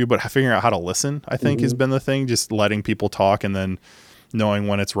how to interview, but figuring out how to listen, I think has been the thing. Just letting people talk and then knowing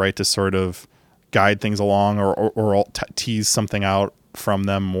when it's right to sort of guide things along or tease something out from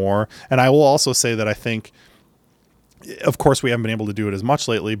them more. And I will also say that I think, of course, we haven't been able to do it as much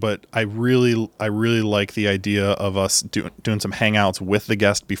lately, but I really like the idea of us doing some hangouts with the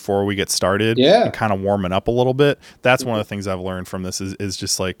guest before we get started and kind of warming up a little bit. That's one of the things I've learned from this is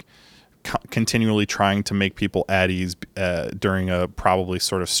just like continually trying to make people at ease during a probably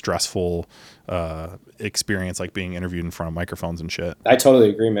sort of stressful experience, like being interviewed in front of microphones and shit. I totally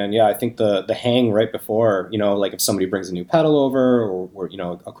agree, man. Yeah, I think the hang right before, like if somebody brings a new pedal over or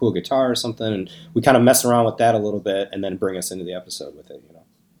a cool guitar or something, and we kind of mess around with that a little bit and then bring us into the episode with it,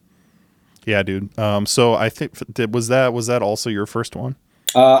 Yeah, dude. So I think was that also your first one?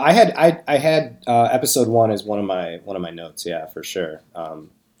 I had episode 1 as one of my notes. Yeah, for sure.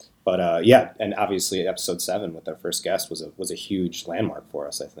 But and obviously episode 7 with our first guest was a huge landmark for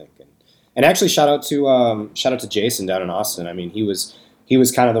us, I think. And actually shout out to Jason down in Austin. I mean, he was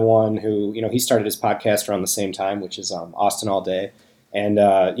kind of the one who, he started his podcast around the same time, which is Austin All Day. And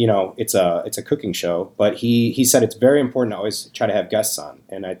it's a cooking show, but he said it's very important to always try to have guests on.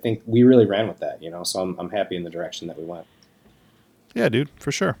 And I think we really ran with that, so I'm happy in the direction that we went. Yeah, dude,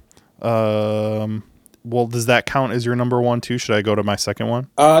 for sure. Well, does that count as your number 1 too? Should I go to my second one?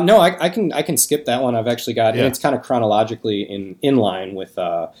 No, I can skip that one. I've actually got, and it's kind of chronologically in line with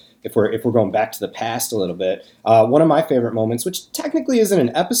if we're going back to the past a little bit. One of my favorite moments, which technically isn't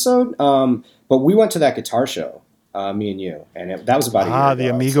an episode, but we went to that guitar show, me and you, and that was about a year ago. The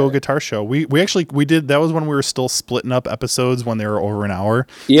Amigo guitar show. We did. That was when we were still splitting up episodes when they were over an hour.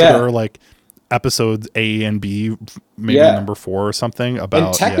 Yeah, so they were like episodes A and B, maybe number 4 or something about.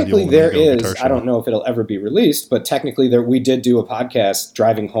 And technically, there is. I don't know if it'll ever be released, but technically, we did do a podcast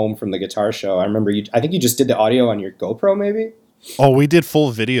driving home from the guitar show. I remember I think you just did the audio on your GoPro, maybe. Oh, we did full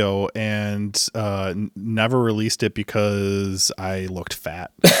video and never released it because I looked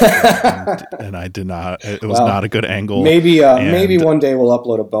fat and I did not. It was not a good angle. Maybe one day we'll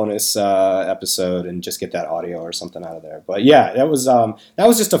upload a bonus episode and just get that audio or something out of there. But yeah, that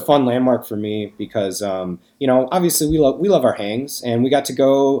was just a fun landmark for me because obviously we love our hangs, and we got to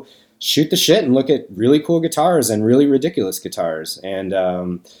go shoot the shit and look at really cool guitars and really ridiculous guitars, and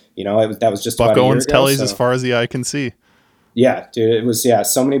that was just Buck about Owens a year ago, tellies as far as the eye can see. Yeah, dude, it was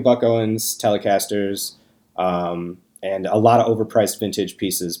so many Buck Owens Telecasters, and a lot of overpriced vintage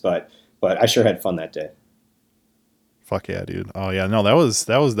pieces, but I sure had fun that day. Fuck yeah, dude. Oh yeah, no, that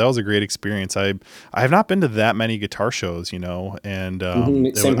was a great experience. I have not been to that many guitar shows, and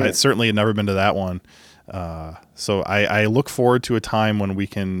I certainly had never been to that one. So I look forward to a time when we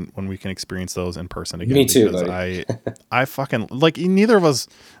can experience those in person again. Me too, buddy. I fucking like neither of us.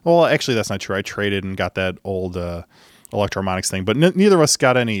 Well, actually, that's not true. I traded and got that old Electro-Harmonix thing, but neither of us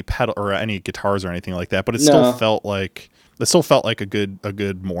got any pedal or any guitars or anything like that. But it still felt like a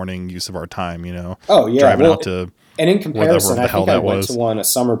good morning use of our time. Oh yeah, driving out to. And in comparison, I think I went to one a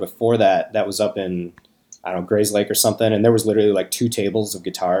summer before that was up in, I don't know, Grays Lake or something, and there was literally like 2 tables of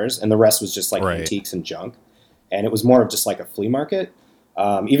guitars, and the rest was just like antiques and junk. And it was more of just like a flea market,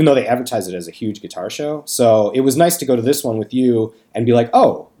 even though they advertised it as a huge guitar show. So it was nice to go to this one with you and be like,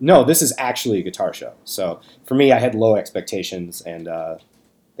 oh, no, this is actually a guitar show. So for me, I had low expectations, and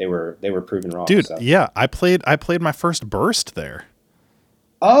they were proven wrong. Dude, yeah, I played my first Burst there.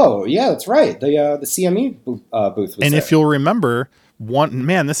 Oh, yeah, that's right. The CME booth was and there. If you'll remember,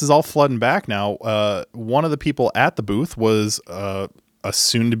 this is all flooding back now. One of the people at the booth was a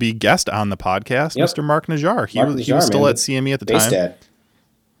soon-to-be guest on the podcast, Mr. Mark Najjar. He was still at CME at the time.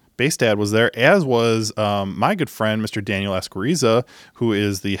 Bass Dad was there, as was my good friend, Mr. Daniel Esqueriza, who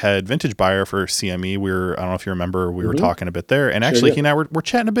is the head vintage buyer for CME. I don't know if you remember, we were talking a bit there. And actually, he and I were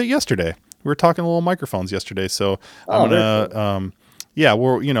chatting a bit yesterday. We were talking little microphones yesterday. So I'm going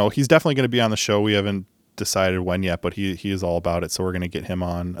to... he's definitely going to be on the show. We haven't decided when yet, but he is all about it. So we're going to get him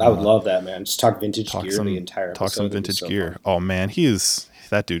on. I would love that, man. Just talk vintage gear the entire episode. Talk some vintage gear. Fun. Oh man,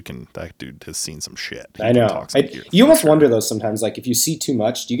 that dude has seen some shit. I know. You almost wonder though sometimes, like if you see too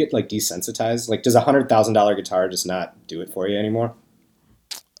much, do you get like desensitized? Like does $100,000 guitar just not do it for you anymore?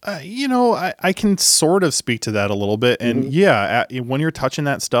 I can sort of speak to that a little bit. And when you're touching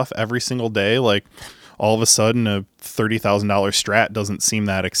that stuff every single day, like all of a sudden a $30,000 Strat doesn't seem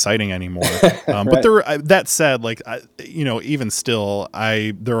that exciting anymore. But that said, like, even still,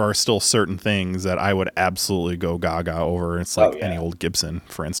 there are still certain things that I would absolutely go gaga over. It's like any old Gibson,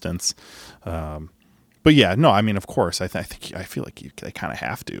 for instance. But yeah, no, I mean, of course, I feel like they kind of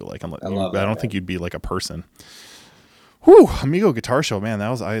have to, like, I don't think you'd be like a person. Whew, Amigo Guitar Show, man, that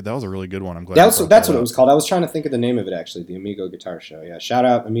was a really good one. I'm glad that's what it was called. I was trying to think of the name of it actually, the Amigo Guitar Show. Yeah, shout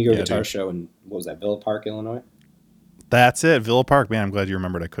out Amigo Guitar Show in what was that, Villa Park, Illinois? That's it, Villa Park. Man, I'm glad you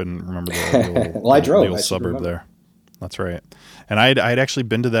remembered. I couldn't remember the old, well, I drove. the old suburb there. That's right. And I'd actually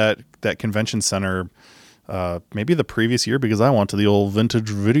been to that convention center maybe the previous year because I went to the old vintage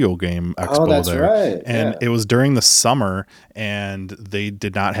video game expo that's there. Right. And it was during the summer and they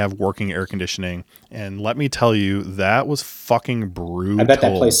did not have working air conditioning. And let me tell you, that was fucking brutal. I bet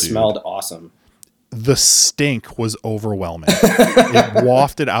that place smelled awesome. The stink was overwhelming. It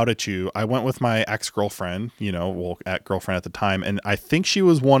wafted out at you. I went with my ex-girlfriend, girlfriend at the time, and I think she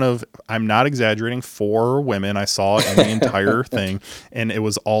was one of, I'm not exaggerating, 4 women I saw in the entire thing, and it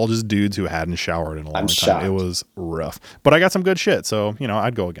was all just dudes who hadn't showered in a long time. Shocked. It was rough. But I got some good shit, so,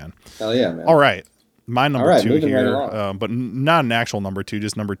 I'd go again. Hell yeah, man. All right. My number 2 here, right but not an actual number 2,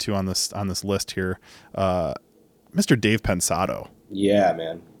 just number 2 on this list here. Mr. Dave Pensado. Yeah,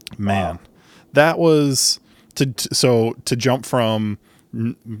 man. Man. Wow. That was to jump from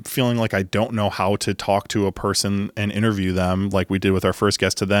feeling like I don't know how to talk to a person and interview them like we did with our first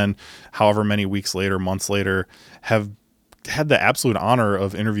guest to then however many weeks later, months later, have had the absolute honor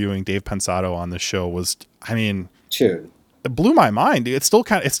of interviewing Dave Pensado on this show was, dude, it blew my mind. It still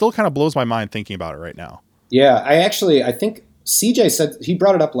kind of blows my mind thinking about it right now. Yeah, I think CJ said, he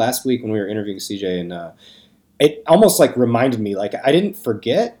brought it up last week when we were interviewing CJ, and it almost like reminded me, like I didn't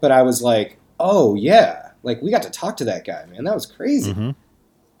forget, but I was like, oh yeah, like we got to talk to that guy, man. That was crazy. Mm-hmm.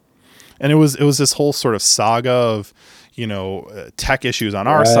 And it was this whole sort of saga of, tech issues on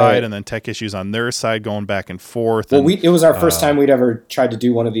our side and then tech issues on their side going back and forth. Well, it was our first time we'd ever tried to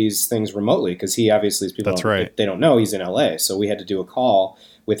do one of these things remotely because he obviously, as people they don't know, he's in LA. So we had to do a call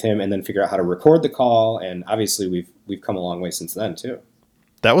with him, and then figure out how to record the call. And obviously we've come a long way since then too.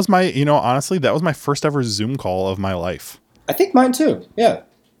 That was my, honestly, that was my first ever Zoom call of my life. I think mine too. Yeah.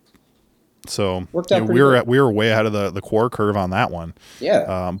 So we were way ahead of the core curve on that one.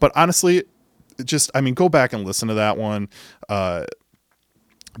 Yeah. But honestly, go back and listen to that one.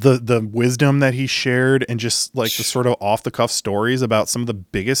 The wisdom that he shared, and just like the sort of off the cuff stories about some of the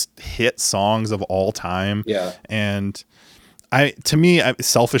biggest hit songs of all time. Yeah. And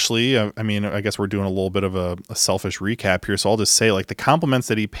selfishly, I guess we're doing a little bit of a selfish recap here. So I'll just say, like, the compliments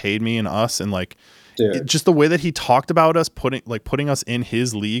that he paid me and us, and like, just the way that he talked about us, putting us in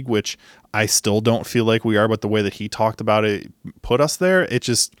his league, which I still don't feel like we are, but the way that he talked about it put us there. It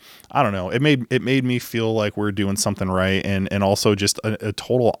just, I don't know. It made me feel like we're doing something right, and also just a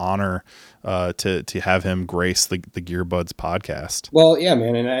total honor to have him grace the Gearbuds podcast. Well, yeah,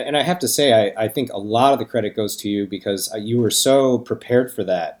 man, and I have to say, I think a lot of the credit goes to you, because you were so prepared for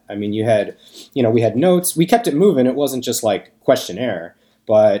that. I mean, we had notes, we kept it moving. It wasn't just like questionnaire.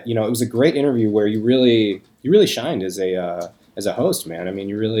 But, it was a great interview where you really shined as a host, man. I mean,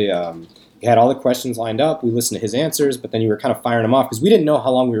 you really you had all the questions lined up. We listened to his answers, but then you were kind of firing him off, because we didn't know how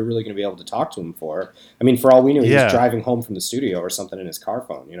long we were really going to be able to talk to him for. I mean, for all we knew, he was driving home from the studio or something in his car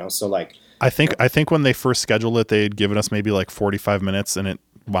phone, So, like, I think when they first scheduled it, they had given us maybe like 45 minutes, and it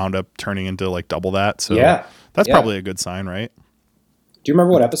wound up turning into like double that. So that's probably a good sign, right? Do you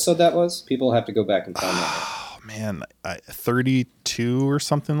remember what episode that was? People have to go back and find that. Man, 32 or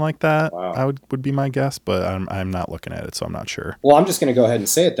something like that. Wow. I would be my guess, but I'm not looking at it, so I'm not sure. Well, I'm just going to go ahead and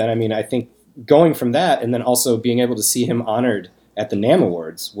say it then. I mean, I think going from that, and then also being able to see him honored at the NAMM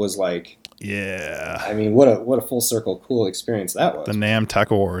Awards was like, yeah. I mean, what a full circle cool experience that was. The NAMM Tech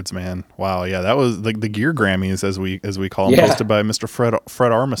Awards, man. Wow, yeah, that was like the Gear Grammys, as we call them, hosted by Mr. Fred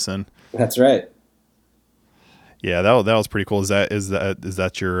Armisen. That's right. Yeah, that was pretty cool. Is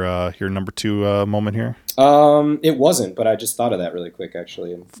that your number two moment here? It wasn't, but I just thought of that really quick,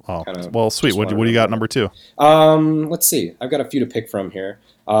 actually. And well, sweet. What do you got number two? Let's see. I've got a few to pick from here.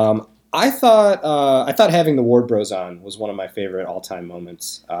 I thought having the Ward Bros on was one of my favorite all-time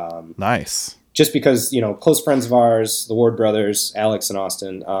moments. Nice. Just because, close friends of ours, the Ward brothers, Alex and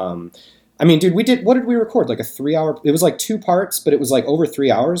Austin. I mean, dude, what did we record? Like a 3-hour, it was like 2 parts, but it was like over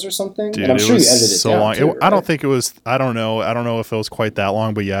 3 hours or something. Dude, and I'm sure you edited it so down long. too, right? I don't think it was, I don't know if it was quite that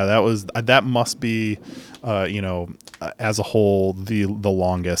long, but yeah, that must be, as a whole, the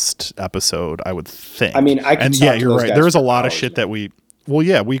longest episode, I would think. I mean, you're right. There was a lot of shit that we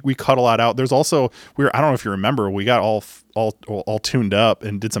cut a lot out. There's also, I don't know if you remember, we got all tuned up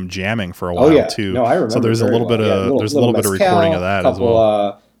and did some jamming for a while too. No, I remember. So there's a little bit of recording of that as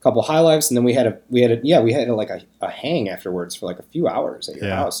well. Couple high lives, and then we had a hang afterwards for like a few hours at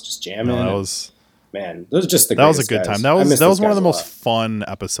your house, just jamming. No, those are just the that was a greatest good guys. time. That was one of the most fun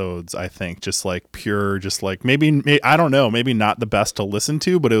episodes, I think. Just like pure, just like maybe I don't know, maybe not the best to listen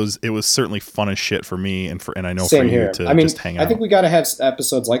to, but it was certainly fun as shit for me, and I know Same for you here. to just hang out. I think we got to have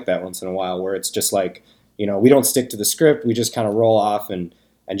episodes like that once in a while, where it's just like, we don't stick to the script, we just kind of roll off and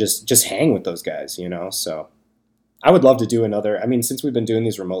just hang with those guys, So I would love to do another. I mean, since we've been doing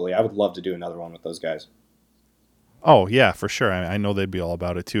these remotely, I would love to do another one with those guys. Oh yeah, for sure. I know they'd be all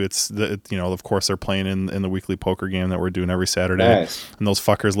about it too. It's of course they're playing in the weekly poker game that we're doing every Saturday. Nice. And those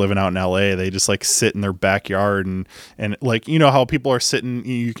fuckers living out in LA, they just like sit in their backyard and like, how people are sitting,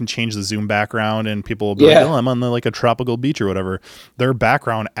 you can change the Zoom background and people will be like, oh, I'm on like a tropical beach or whatever. Their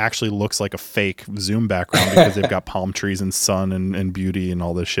background actually looks like a fake Zoom background because they've got palm trees and sun and beauty and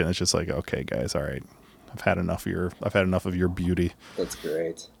all this shit. And it's just like, okay, guys, all right. I've had enough of your beauty. That's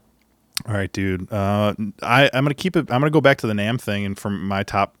great. All right, dude. I'm gonna keep it. I'm gonna go back to the NAMM thing, and from my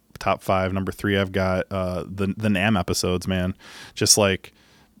top 5, number 3, I've got the NAMM episodes. Man, just like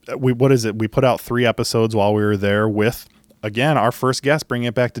we put out 3 episodes while we were there with, again, our first guest, bringing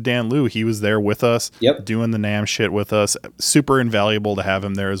it back to Dan Liu. He was there with us, doing the NAMM shit with us. Super invaluable to have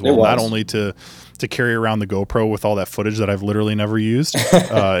him there as well. Not only to carry around the GoPro with all that footage that I've literally never used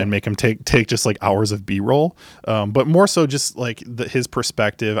and make him take just like hours of B-roll. But more so just like his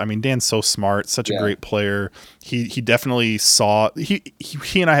perspective. I mean, Dan's so smart, such a great player. He definitely saw, he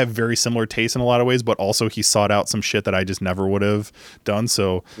and I have very similar tastes in a lot of ways, but also he sought out some shit that I just never would have done.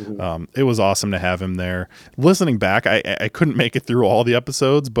 So it was awesome to have him there. Listening back, I couldn't make it through all the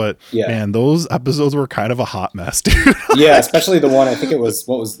episodes, but man, those episodes were kind of a hot mess, dude. Yeah, especially the one, I think it was,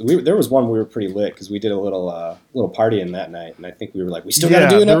 there was one we were pretty lit because we did a little party in that night, and I think we were like, we still got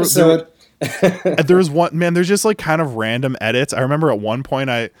to do an episode. There was one, man, there's just like kind of random edits. I remember at one point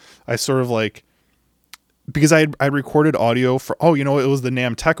I sort of like, because I recorded audio for, it was the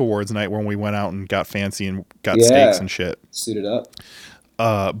NAMM Tech Awards night when we went out and got fancy and got steaks and shit. Suited up.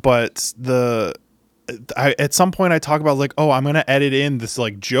 But at some point I talk about like, oh, I'm going to edit in this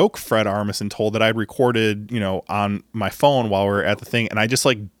like joke Fred Armisen told that I'd recorded, on my phone while we were at the thing. And I just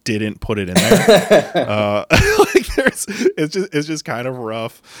like didn't put it in there. Like it's just kind of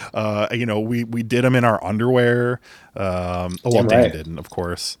rough. We did them in our underwear. Dan didn't, of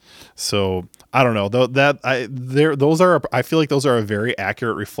course. So I don't know though I feel like those are a very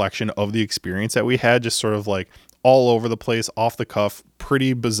accurate reflection of the experience that we had, just sort of like all over the place, off the cuff,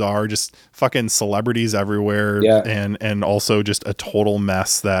 pretty bizarre, just fucking celebrities everywhere. Yeah. And also just a total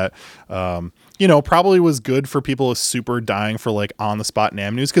mess that, probably was good for people who super dying for like on the spot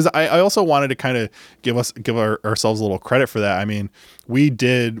NAMM news. Cause I also wanted to kind of give ourselves a little credit for that. I mean, we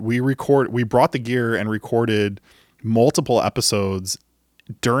brought the gear and recorded multiple episodes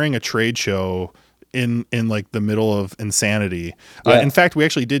during a trade show in like the middle of insanity. In fact, we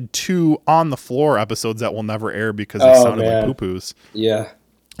actually did 2 on the floor episodes that will never air because they sounded like poo-poos. Yeah.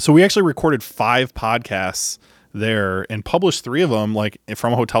 So we actually recorded 5 podcasts there and published 3 of them like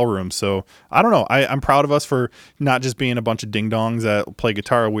from a hotel room. So I don't know. I'm proud of us for not just being a bunch of ding dongs that play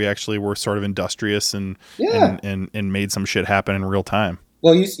guitar. We actually were sort of industrious and made some shit happen in real time.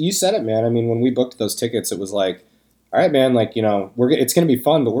 Well, you said it, man. I mean, when we booked those tickets, it was like, all right, man, like, it's going to be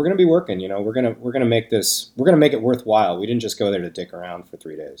fun, but we're going to be working, we're going to make it worthwhile. We didn't just go there to dick around for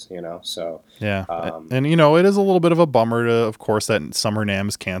 3 days, so. Yeah. And it is a little bit of a bummer of course, that Summer NAMM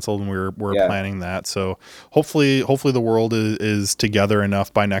is canceled and we're planning that. So hopefully the world is together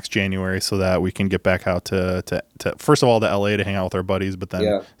enough by next January so that we can get back out to first of all, to LA to hang out with our buddies, but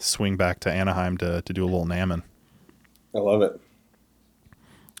then swing back to Anaheim to do a little NAMMing. I love it.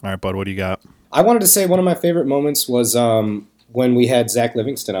 All right, bud, what do you got? I wanted to say one of my favorite moments was when we had Zach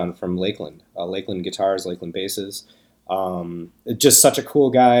Livingston on from Lakeland, Lakeland Guitars, Lakeland Basses. Just such a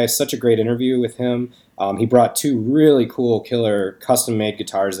cool guy, such a great interview with him. He brought 2 really cool, killer, custom-made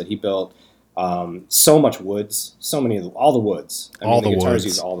guitars that he built. So much woods, all the woods. The guitars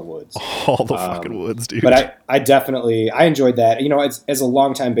use all the woods. All the fucking woods, dude. But I definitely enjoyed that. As a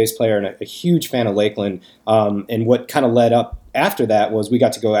longtime bass player and a huge fan of Lakeland, and what kind of led up after that was we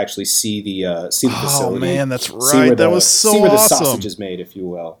got to go actually see the facility. Oh man, that's right. That was so awesome. See where the sausage is made, if you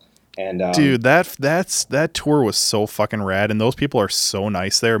will. And dude, that tour was so fucking rad, and those people are so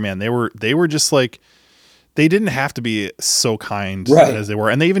nice there, man. They were just like, they didn't have to be so kind as they were,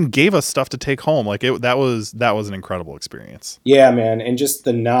 and they even gave us stuff to take home. Like that was an incredible experience. Yeah, man, and just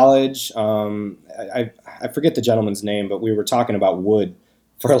the knowledge. I forget the gentleman's name, but we were talking about wood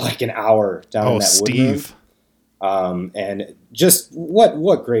for like an hour down in that Steve. wood room. And just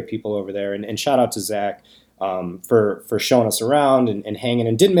what great people over there, and shout out to Zach for showing us around and hanging,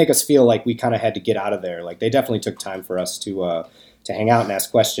 and didn't make us feel like we kind of had to get out of there. Like they definitely took time for us to hang out and ask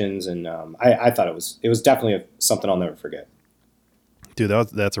questions, and I thought it was definitely something I'll never forget. Dude,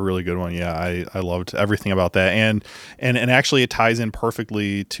 that's a really good one. Yeah, I loved everything about that, and actually it ties in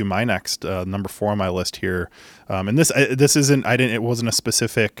perfectly to my next number 4 on my list here. And this isn't it wasn't a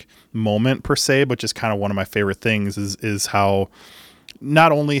specific moment per se, but just kind of one of my favorite things is how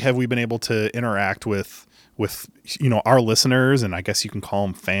not only have we been able to interact with our listeners, and I guess you can call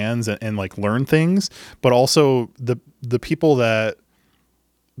them fans, and like learn things, but also the people that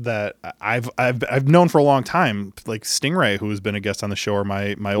I've known for a long time, like Stingray, who has been a guest on the show, or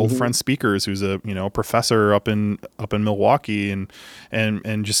my old friend Speakers, who's a professor up in Milwaukee,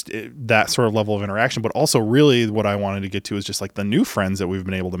 and just that sort of level of interaction. But also, really, what I wanted to get to is just like the new friends that we've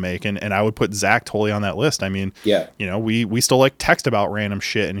been able to make, and I would put Zach totally on that list. I mean, we still like text about random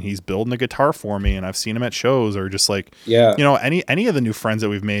shit, and he's building a guitar for me, and I've seen him at shows, or just like any of the new friends that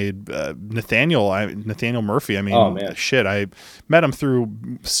we've made. Nathaniel Murphy. I mean, shit, I met him through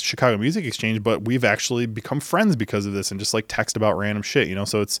Chicago Music Exchange, but we've actually become friends because of this, and just like text about random shit,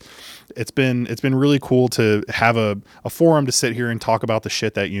 so it's been really cool to have a forum to sit here and talk about the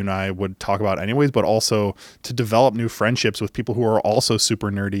shit that you and I would talk about anyways, but also to develop new friendships with people who are also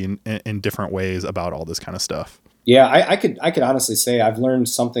super nerdy in different ways about all this kind of stuff. Yeah, I could honestly say I've learned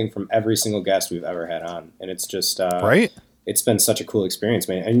something from every single guest we've ever had on, and it's just right. It's been such a cool experience,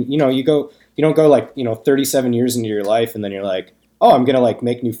 man. And you don't go like 37 years into your life, and then you're like, oh, I'm gonna like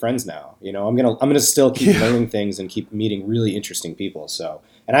make new friends now. I'm gonna still keep learning things and keep meeting really interesting people. So,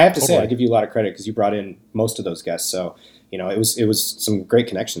 and I have to say, I give you a lot of credit because you brought in most of those guests. So, it was some great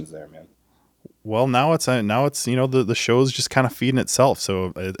connections there, man. Well, now it's the show's just kind of feeding itself.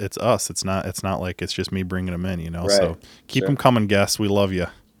 So it's us. It's not like it's just me bringing them in. Right. So keep them coming, guests. We love you.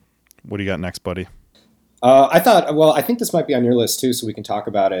 What do you got next, buddy? I think this might be on your list too, so we can talk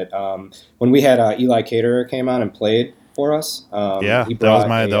about it. When we had Eli Caterer came on and played for us. That was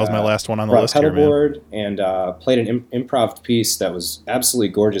my last one on the list here, man. Pedalboard and played an improv piece that was absolutely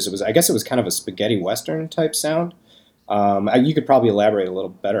gorgeous. I guess it was kind of a spaghetti western type sound. You could probably elaborate a little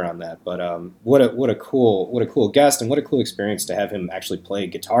better on that, but what a cool guest and what a cool experience to have him actually play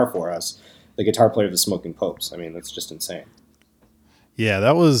guitar for us, the guitar player of the Smoking Popes. I mean, that's just insane. Yeah,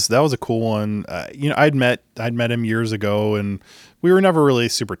 that was a cool one. I'd met him years ago, and we were never really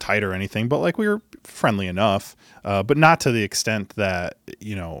super tight or anything, but like we were friendly enough, but not to the extent that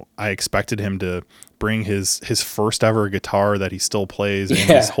I expected him to bring his first ever guitar that he still plays and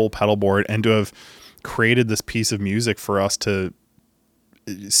his whole pedal board, and to have created this piece of music for us to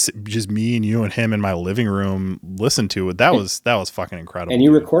just me and you and him in my living room listen to it. That was fucking incredible. And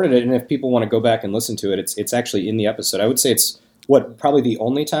you recorded it, and if people want to go back and listen to it, it's actually in the episode. I would say it's probably the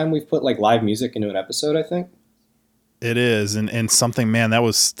only time we've put like live music into an episode, I think. It is, and something, man, that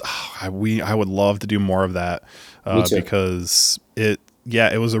was I would love to do more of that because it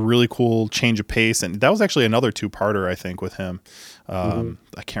was a really cool change of pace, and that was actually another 2-parter, I think, with him.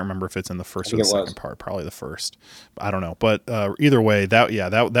 I can't remember if it's in the first or the second part, probably the first. I don't know, but either way,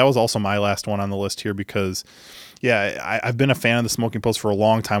 that was also my last one on the list here because I've been a fan of the Smoking Popes for a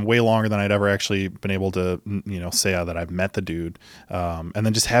long time, way longer than I'd ever actually been able to say that I've met the dude, and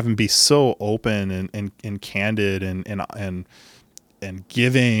then just have him be so open and candid and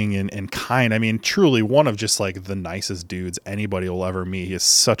giving and kind. I mean, truly one of just like the nicest dudes anybody will ever meet. He has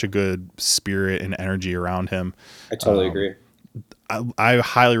such a good spirit and energy around him. I totally agree. I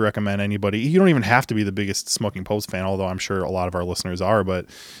highly recommend anybody. You don't even have to be the biggest Smoking Popes fan, although I'm sure a lot of our listeners are, but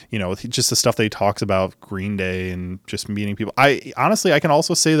just the stuff that he talks about Green Day and just meeting people. I honestly can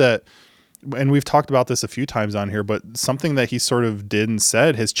also say that, and we've talked about this a few times on here, but something that he sort of did and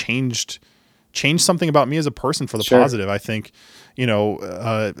said has changed something about me as a person for the positive. I think,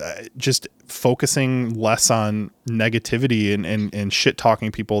 just focusing less on negativity and shit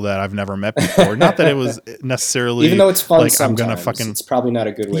talking people that I've never met before. Not that it was necessarily, even though it's fun, like I'm gonna fucking. It's probably not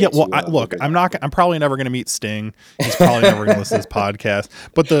a good way. Yeah, well, I'm probably never gonna meet Sting. He's probably never gonna listen to this podcast.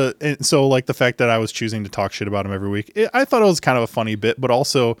 But the fact that I was choosing to talk shit about him every week, I thought it was kind of a funny bit. But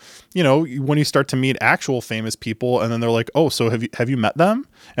also, when you start to meet actual famous people, and then they're like, "Oh, so have you met them?"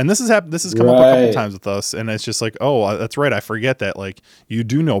 And this has come up a couple times with us, and it's just like, "Oh, that's right. I forget that. Like, you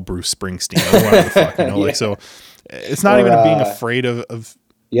do know Bruce Springsteen or whatever the fuck, Like, so it's not even being afraid of.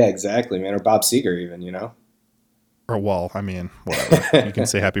 Yeah, exactly, man. Or Bob Seger, even, Or, well, I mean, whatever. You can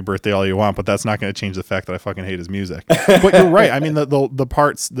say happy birthday all you want, but that's not going to change the fact that I fucking hate his music. But you're right. I mean, the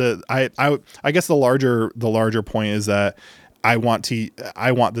parts that I guess the larger point is that I want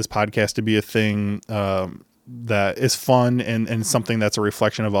this podcast to be a thing that is fun and something that's a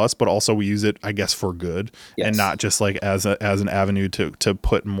reflection of us, but also we use it, I guess, for good, and not just like as an avenue to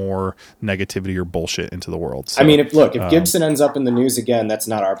put more negativity or bullshit into the world. So, I mean, if Gibson ends up in the news again, that's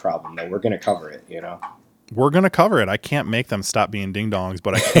not our problem, though. We're going to cover it, We're going to cover it. I can't make them stop being ding dongs,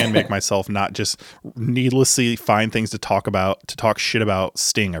 but I can make myself not just needlessly find things to talk shit about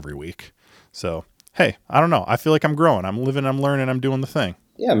Sting every week. So, hey, I don't know. I feel like I'm growing. I'm living, I'm learning, I'm doing the thing.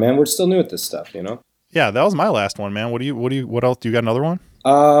 Yeah, man, we're still new at this stuff, Yeah, that was my last one, man. What else? Do you got another one?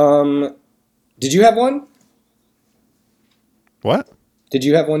 Did you have one? What? Did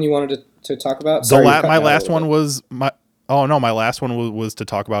you have one you wanted to talk about? My last one was to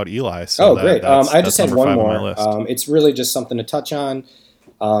talk about Eli. So great. I just had one more. It's really just something to touch on.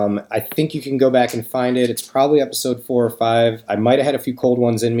 I think you can go back and find it. It's probably episode 4 or 5. I might have had a few cold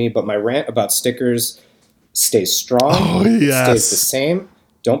ones in me, but my rant about stickers stays strong. Oh, yes. Stays the same.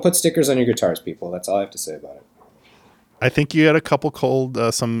 Don't put stickers on your guitars, people. That's all I have to say about it. I think you had a couple cold,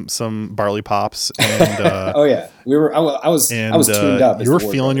 some barley pops, and oh yeah, I was tuned up. You were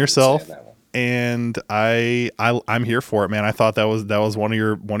feeling yourself, and I'm here for it, man. I thought that was one of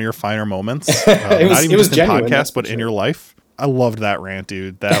your finer moments. Not even just in podcast, but in your life. I loved that rant,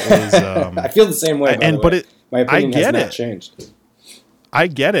 dude. That was. I feel the same way. My opinion has not changed. I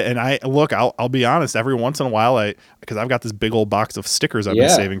get it. And I'll be honest, every once in a while, because I've got this big old box of stickers I've been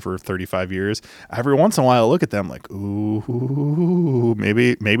saving for 35 years. Every once in a while I look at them like, ooh,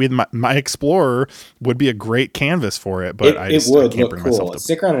 maybe my Explorer would be a great canvas for it, but I can't bring myself to. A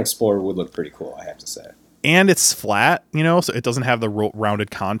sticker on an Explorer would look pretty cool, I have to say. And it's flat, so it doesn't have the rounded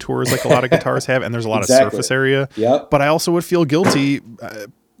contours like a lot of guitars have, and there's a lot of surface area. Yep. But I also would feel guilty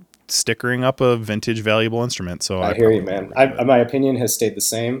stickering up a vintage valuable instrument. So I hear you, man. My opinion has stayed the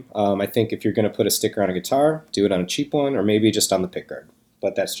same. I think if you're going to put a sticker on a guitar, do it on a cheap one, or maybe just on the pickguard.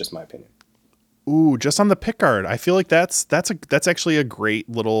 But that's just my opinion. Ooh, just on the pickguard. I feel like that's actually a great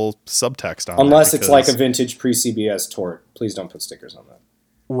little subtext on Unless it's like a vintage pre-CBS Tort. Please don't put stickers on that.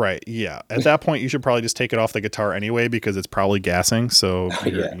 Right. Yeah. At that point, you should probably just take it off the guitar anyway because it's probably gassing. So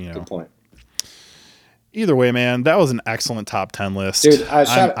yeah, good point. Either way, man, that was an excellent top 10 list. Dude,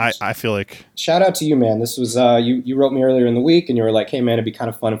 I feel like shout out to you, man. This was you wrote me earlier in the week, and you were like, "Hey, man, it'd be kind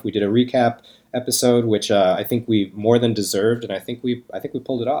of fun if we did a recap episode," which I think we more than deserved, and I think we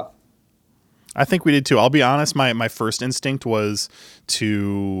pulled it off. I think we did too. I'll be honest. My first instinct was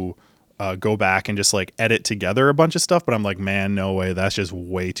to go back and just like edit together a bunch of stuff, but I'm like, man, no way. That's just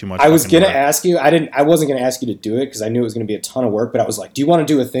way too much. I was gonna ask you. I wasn't gonna ask you to do it because I knew it was gonna be a ton of work. But I was like, do you want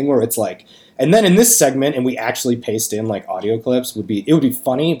to do a thing where it's like, and then in this segment, and we actually paste in like audio clips? It would be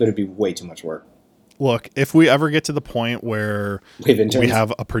funny, but it'd be way too much work. Look, if we ever get to the point where we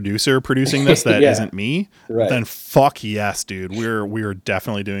have a producer producing this that yeah. isn't me, right. then fuck yes, dude. We're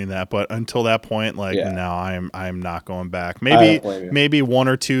definitely doing that. But until that point, like yeah. no, I'm not going back. Maybe one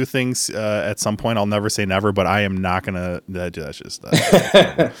or two things at some point. I'll never say never, but I am not gonna. That's just.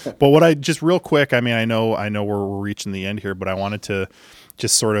 But what I just real quick. I mean, I know we're reaching the end here, but I wanted to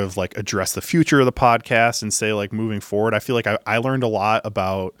just sort of like address the future of the podcast and say like moving forward. I feel like I learned a lot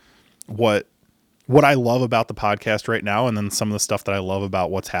about what I love about the podcast right now, and then some of the stuff that I love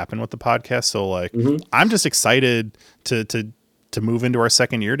about what's happened with the podcast. So like, mm-hmm. I'm just excited to move into our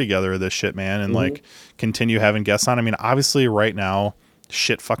second year together of this shit, man. And mm-hmm. like continue having guests on. I mean, obviously right now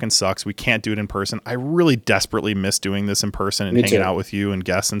shit fucking sucks. We can't do it in person. I really desperately miss doing this in person and hanging out with you and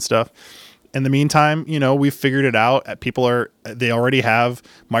guests and stuff. In the meantime, we've figured it out. They already have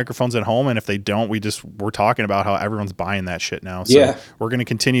microphones at home. And if they don't, we're talking about how everyone's buying that shit now. So yeah. we're going to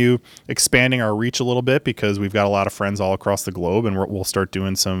continue expanding our reach a little bit because we've got a lot of friends all across the globe, and we'll start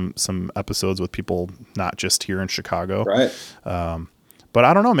doing some episodes with people, not just here in Chicago. Right. But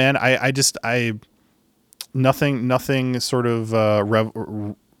I don't know, man. Nothing sort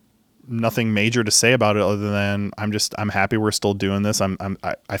of, nothing major to say about it other than I'm happy we're still doing this.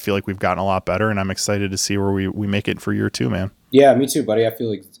 I feel like we've gotten a lot better, and I'm excited to see where we make it for year 2, man. Yeah, me too, buddy. I feel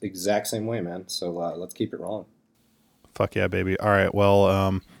like exact same way, man. So let's keep it rolling. Fuck yeah, baby. All right.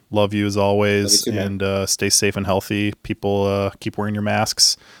 Well, love you as always, you too, and stay safe and healthy. People keep wearing your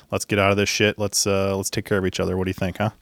masks. Let's get out of this shit. Let's take care of each other. What do you think, huh?